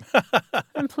nine.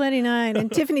 I'm plenty nine.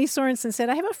 And Tiffany Sorensen said,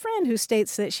 I have a friend who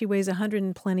states that she weighs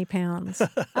 120 pounds.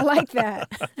 I like that.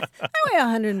 I weigh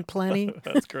 120.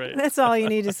 That's great. That's all you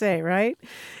need to say, right?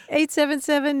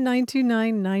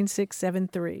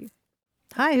 877-929-9673.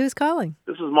 Hi, who's calling?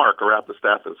 This is Mark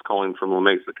Arapastathis calling from La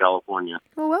Mesa, California.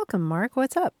 Well, welcome, Mark.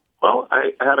 What's up? Well,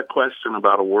 I had a question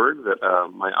about a word that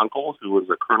my uncle, who was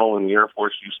a colonel in the Air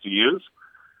Force, used to use.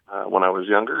 When I was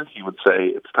younger, he would say,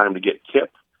 it's time to get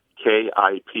KIP,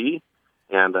 K-I-P,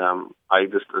 and I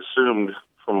just assumed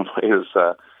from his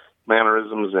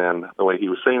mannerisms and the way he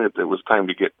was saying it, that it was time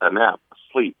to get a nap,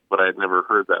 sleep, but I had never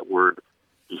heard that word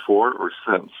before or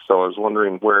since. So I was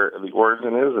wondering where the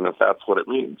origin is and if that's what it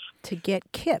means. To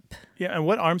get KIP. Yeah, and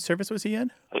what armed service was he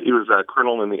in? He was a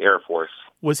colonel in the Air Force.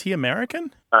 Was he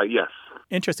American? Yes.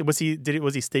 Interesting. Was he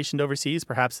stationed overseas,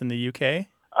 perhaps in the UK?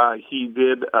 He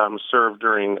did serve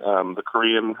during the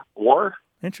Korean War.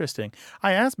 Interesting.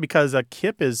 I asked because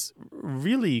KIP is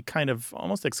really kind of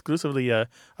almost exclusively a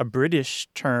British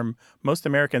term. Most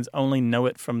Americans only know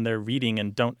it from their reading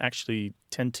and don't actually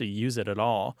tend to use it at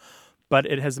all. But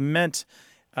it has meant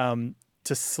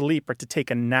to sleep or to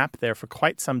take a nap there for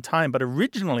quite some time. But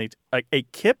originally, a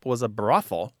kip was a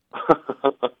brothel.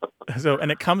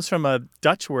 And it comes from a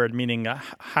Dutch word meaning a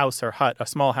house or hut, a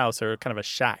small house or kind of a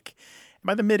shack.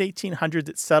 By the mid-1800s,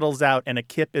 it settles out, and a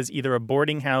kip is either a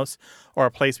boarding house or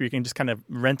a place where you can just kind of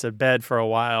rent a bed for a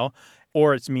while,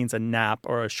 or it means a nap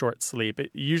or a short sleep.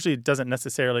 It usually doesn't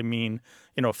necessarily mean,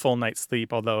 a full night's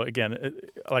sleep, although, again,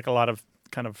 like a lot of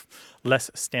kind of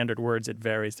less standard words, it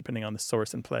varies depending on the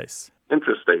source and place.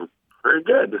 Interesting. Very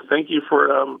good. Thank you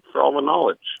for all the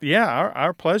knowledge. Yeah,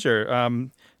 our pleasure.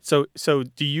 So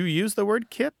do you use the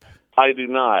word kip? I do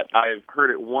not. I've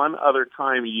heard it one other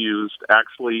time used,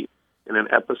 actually, in an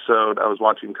episode. I was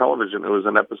watching television. It was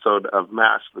an episode of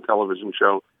MASH, the television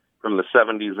show from the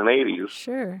 70s and 80s.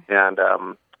 Sure. And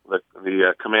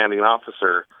the commanding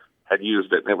officer had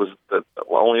used it, and it was the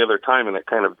only other time, and it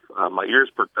kind of, my ears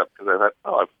perked up because I thought,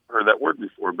 I've heard that word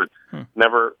before, but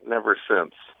never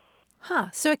since.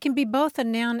 Huh. So it can be both a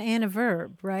noun and a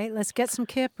verb, right? Let's get some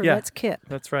kip or let's kip.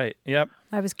 That's right. Yep.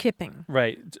 I was kipping.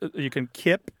 Right. You can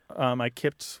kip. I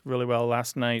kipped really well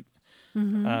last night.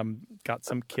 Mm-hmm. Got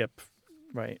some kip.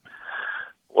 Right.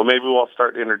 Well, maybe we'll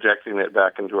start interjecting it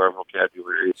back into our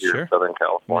vocabulary here in Southern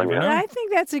California. I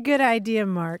think that's a good idea,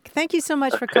 Mark. Thank you so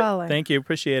much for calling. Thank you.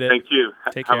 Appreciate it. Thank you.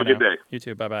 Take Have care a good now. day. You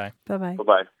too. Bye-bye. Bye-bye.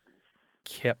 Bye-bye.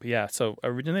 Kip, yeah. So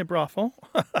originally a brothel,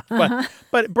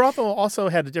 but brothel also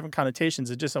had different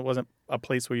connotations. It just wasn't a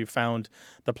place where you found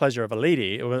the pleasure of a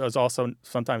lady. It was also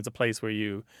sometimes a place where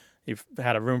you've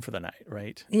had a room for the night,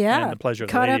 right? Yeah. And the pleasure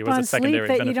of Caught the lady up was on a secondary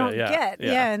sleep that benefit. you don't get.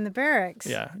 Yeah, in the barracks.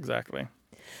 Yeah, exactly.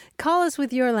 Call us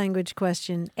with your language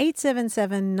question,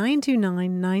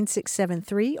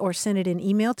 877-929-9673, or send it in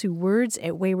email to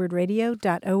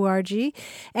words@waywardradio.org.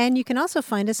 And you can also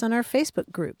find us on our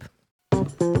Facebook group.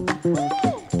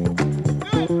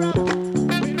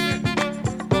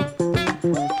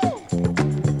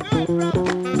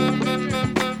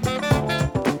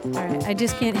 I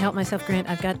just can't help myself, Grant.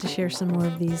 I've got to share some more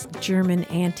of these German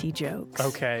anti-jokes.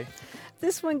 Okay.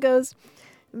 This one goes,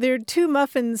 there are two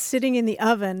muffins sitting in the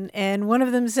oven, and one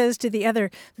of them says to the other,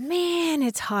 "Man,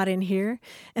 it's hot in here."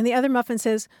 And the other muffin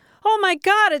says, "Oh my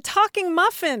God, a talking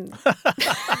muffin."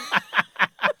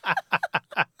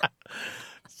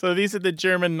 So these are the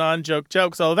German non-joke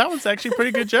jokes. Oh, that one's actually a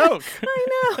pretty good joke.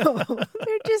 I know.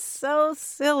 They're just so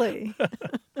silly.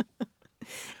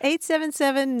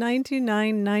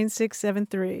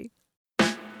 877-929-9673.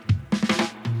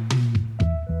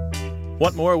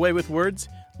 Want more Away with Words?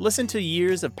 Listen to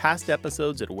years of past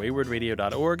episodes at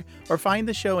waywardradio.org or find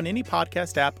the show in any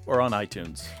podcast app or on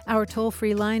iTunes. Our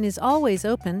toll-free line is always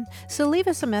open, so leave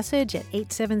us a message at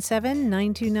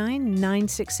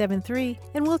 877-929-9673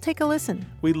 and we'll take a listen.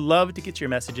 We love to get your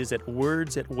messages at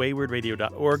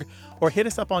words@waywardradio.org or hit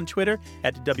us up on Twitter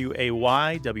at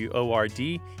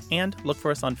WAYWORD and look for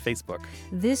us on Facebook.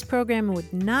 This program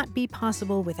would not be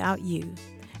possible without you.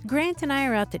 Grant and I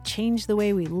are out to change the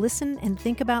way we listen and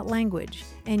think about language,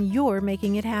 and you're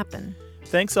making it happen.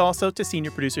 Thanks also to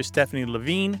senior producer Stephanie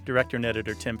Levine, director and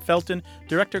editor Tim Felton,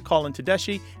 director Colin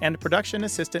Tedeschi, and production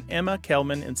assistant Emma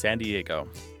Kelman in San Diego.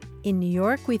 In New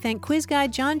York, we thank quiz guy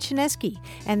John Chinesky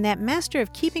and that master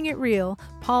of keeping it real,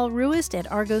 Paul Ruist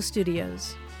at Argo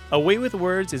Studios. Away with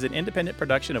Words is an independent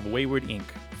production of Wayward Inc.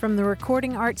 From the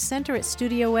Recording Arts Center at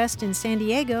Studio West in San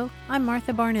Diego, I'm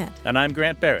Martha Barnett. And I'm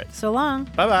Grant Barrett. So long.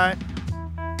 Bye-bye.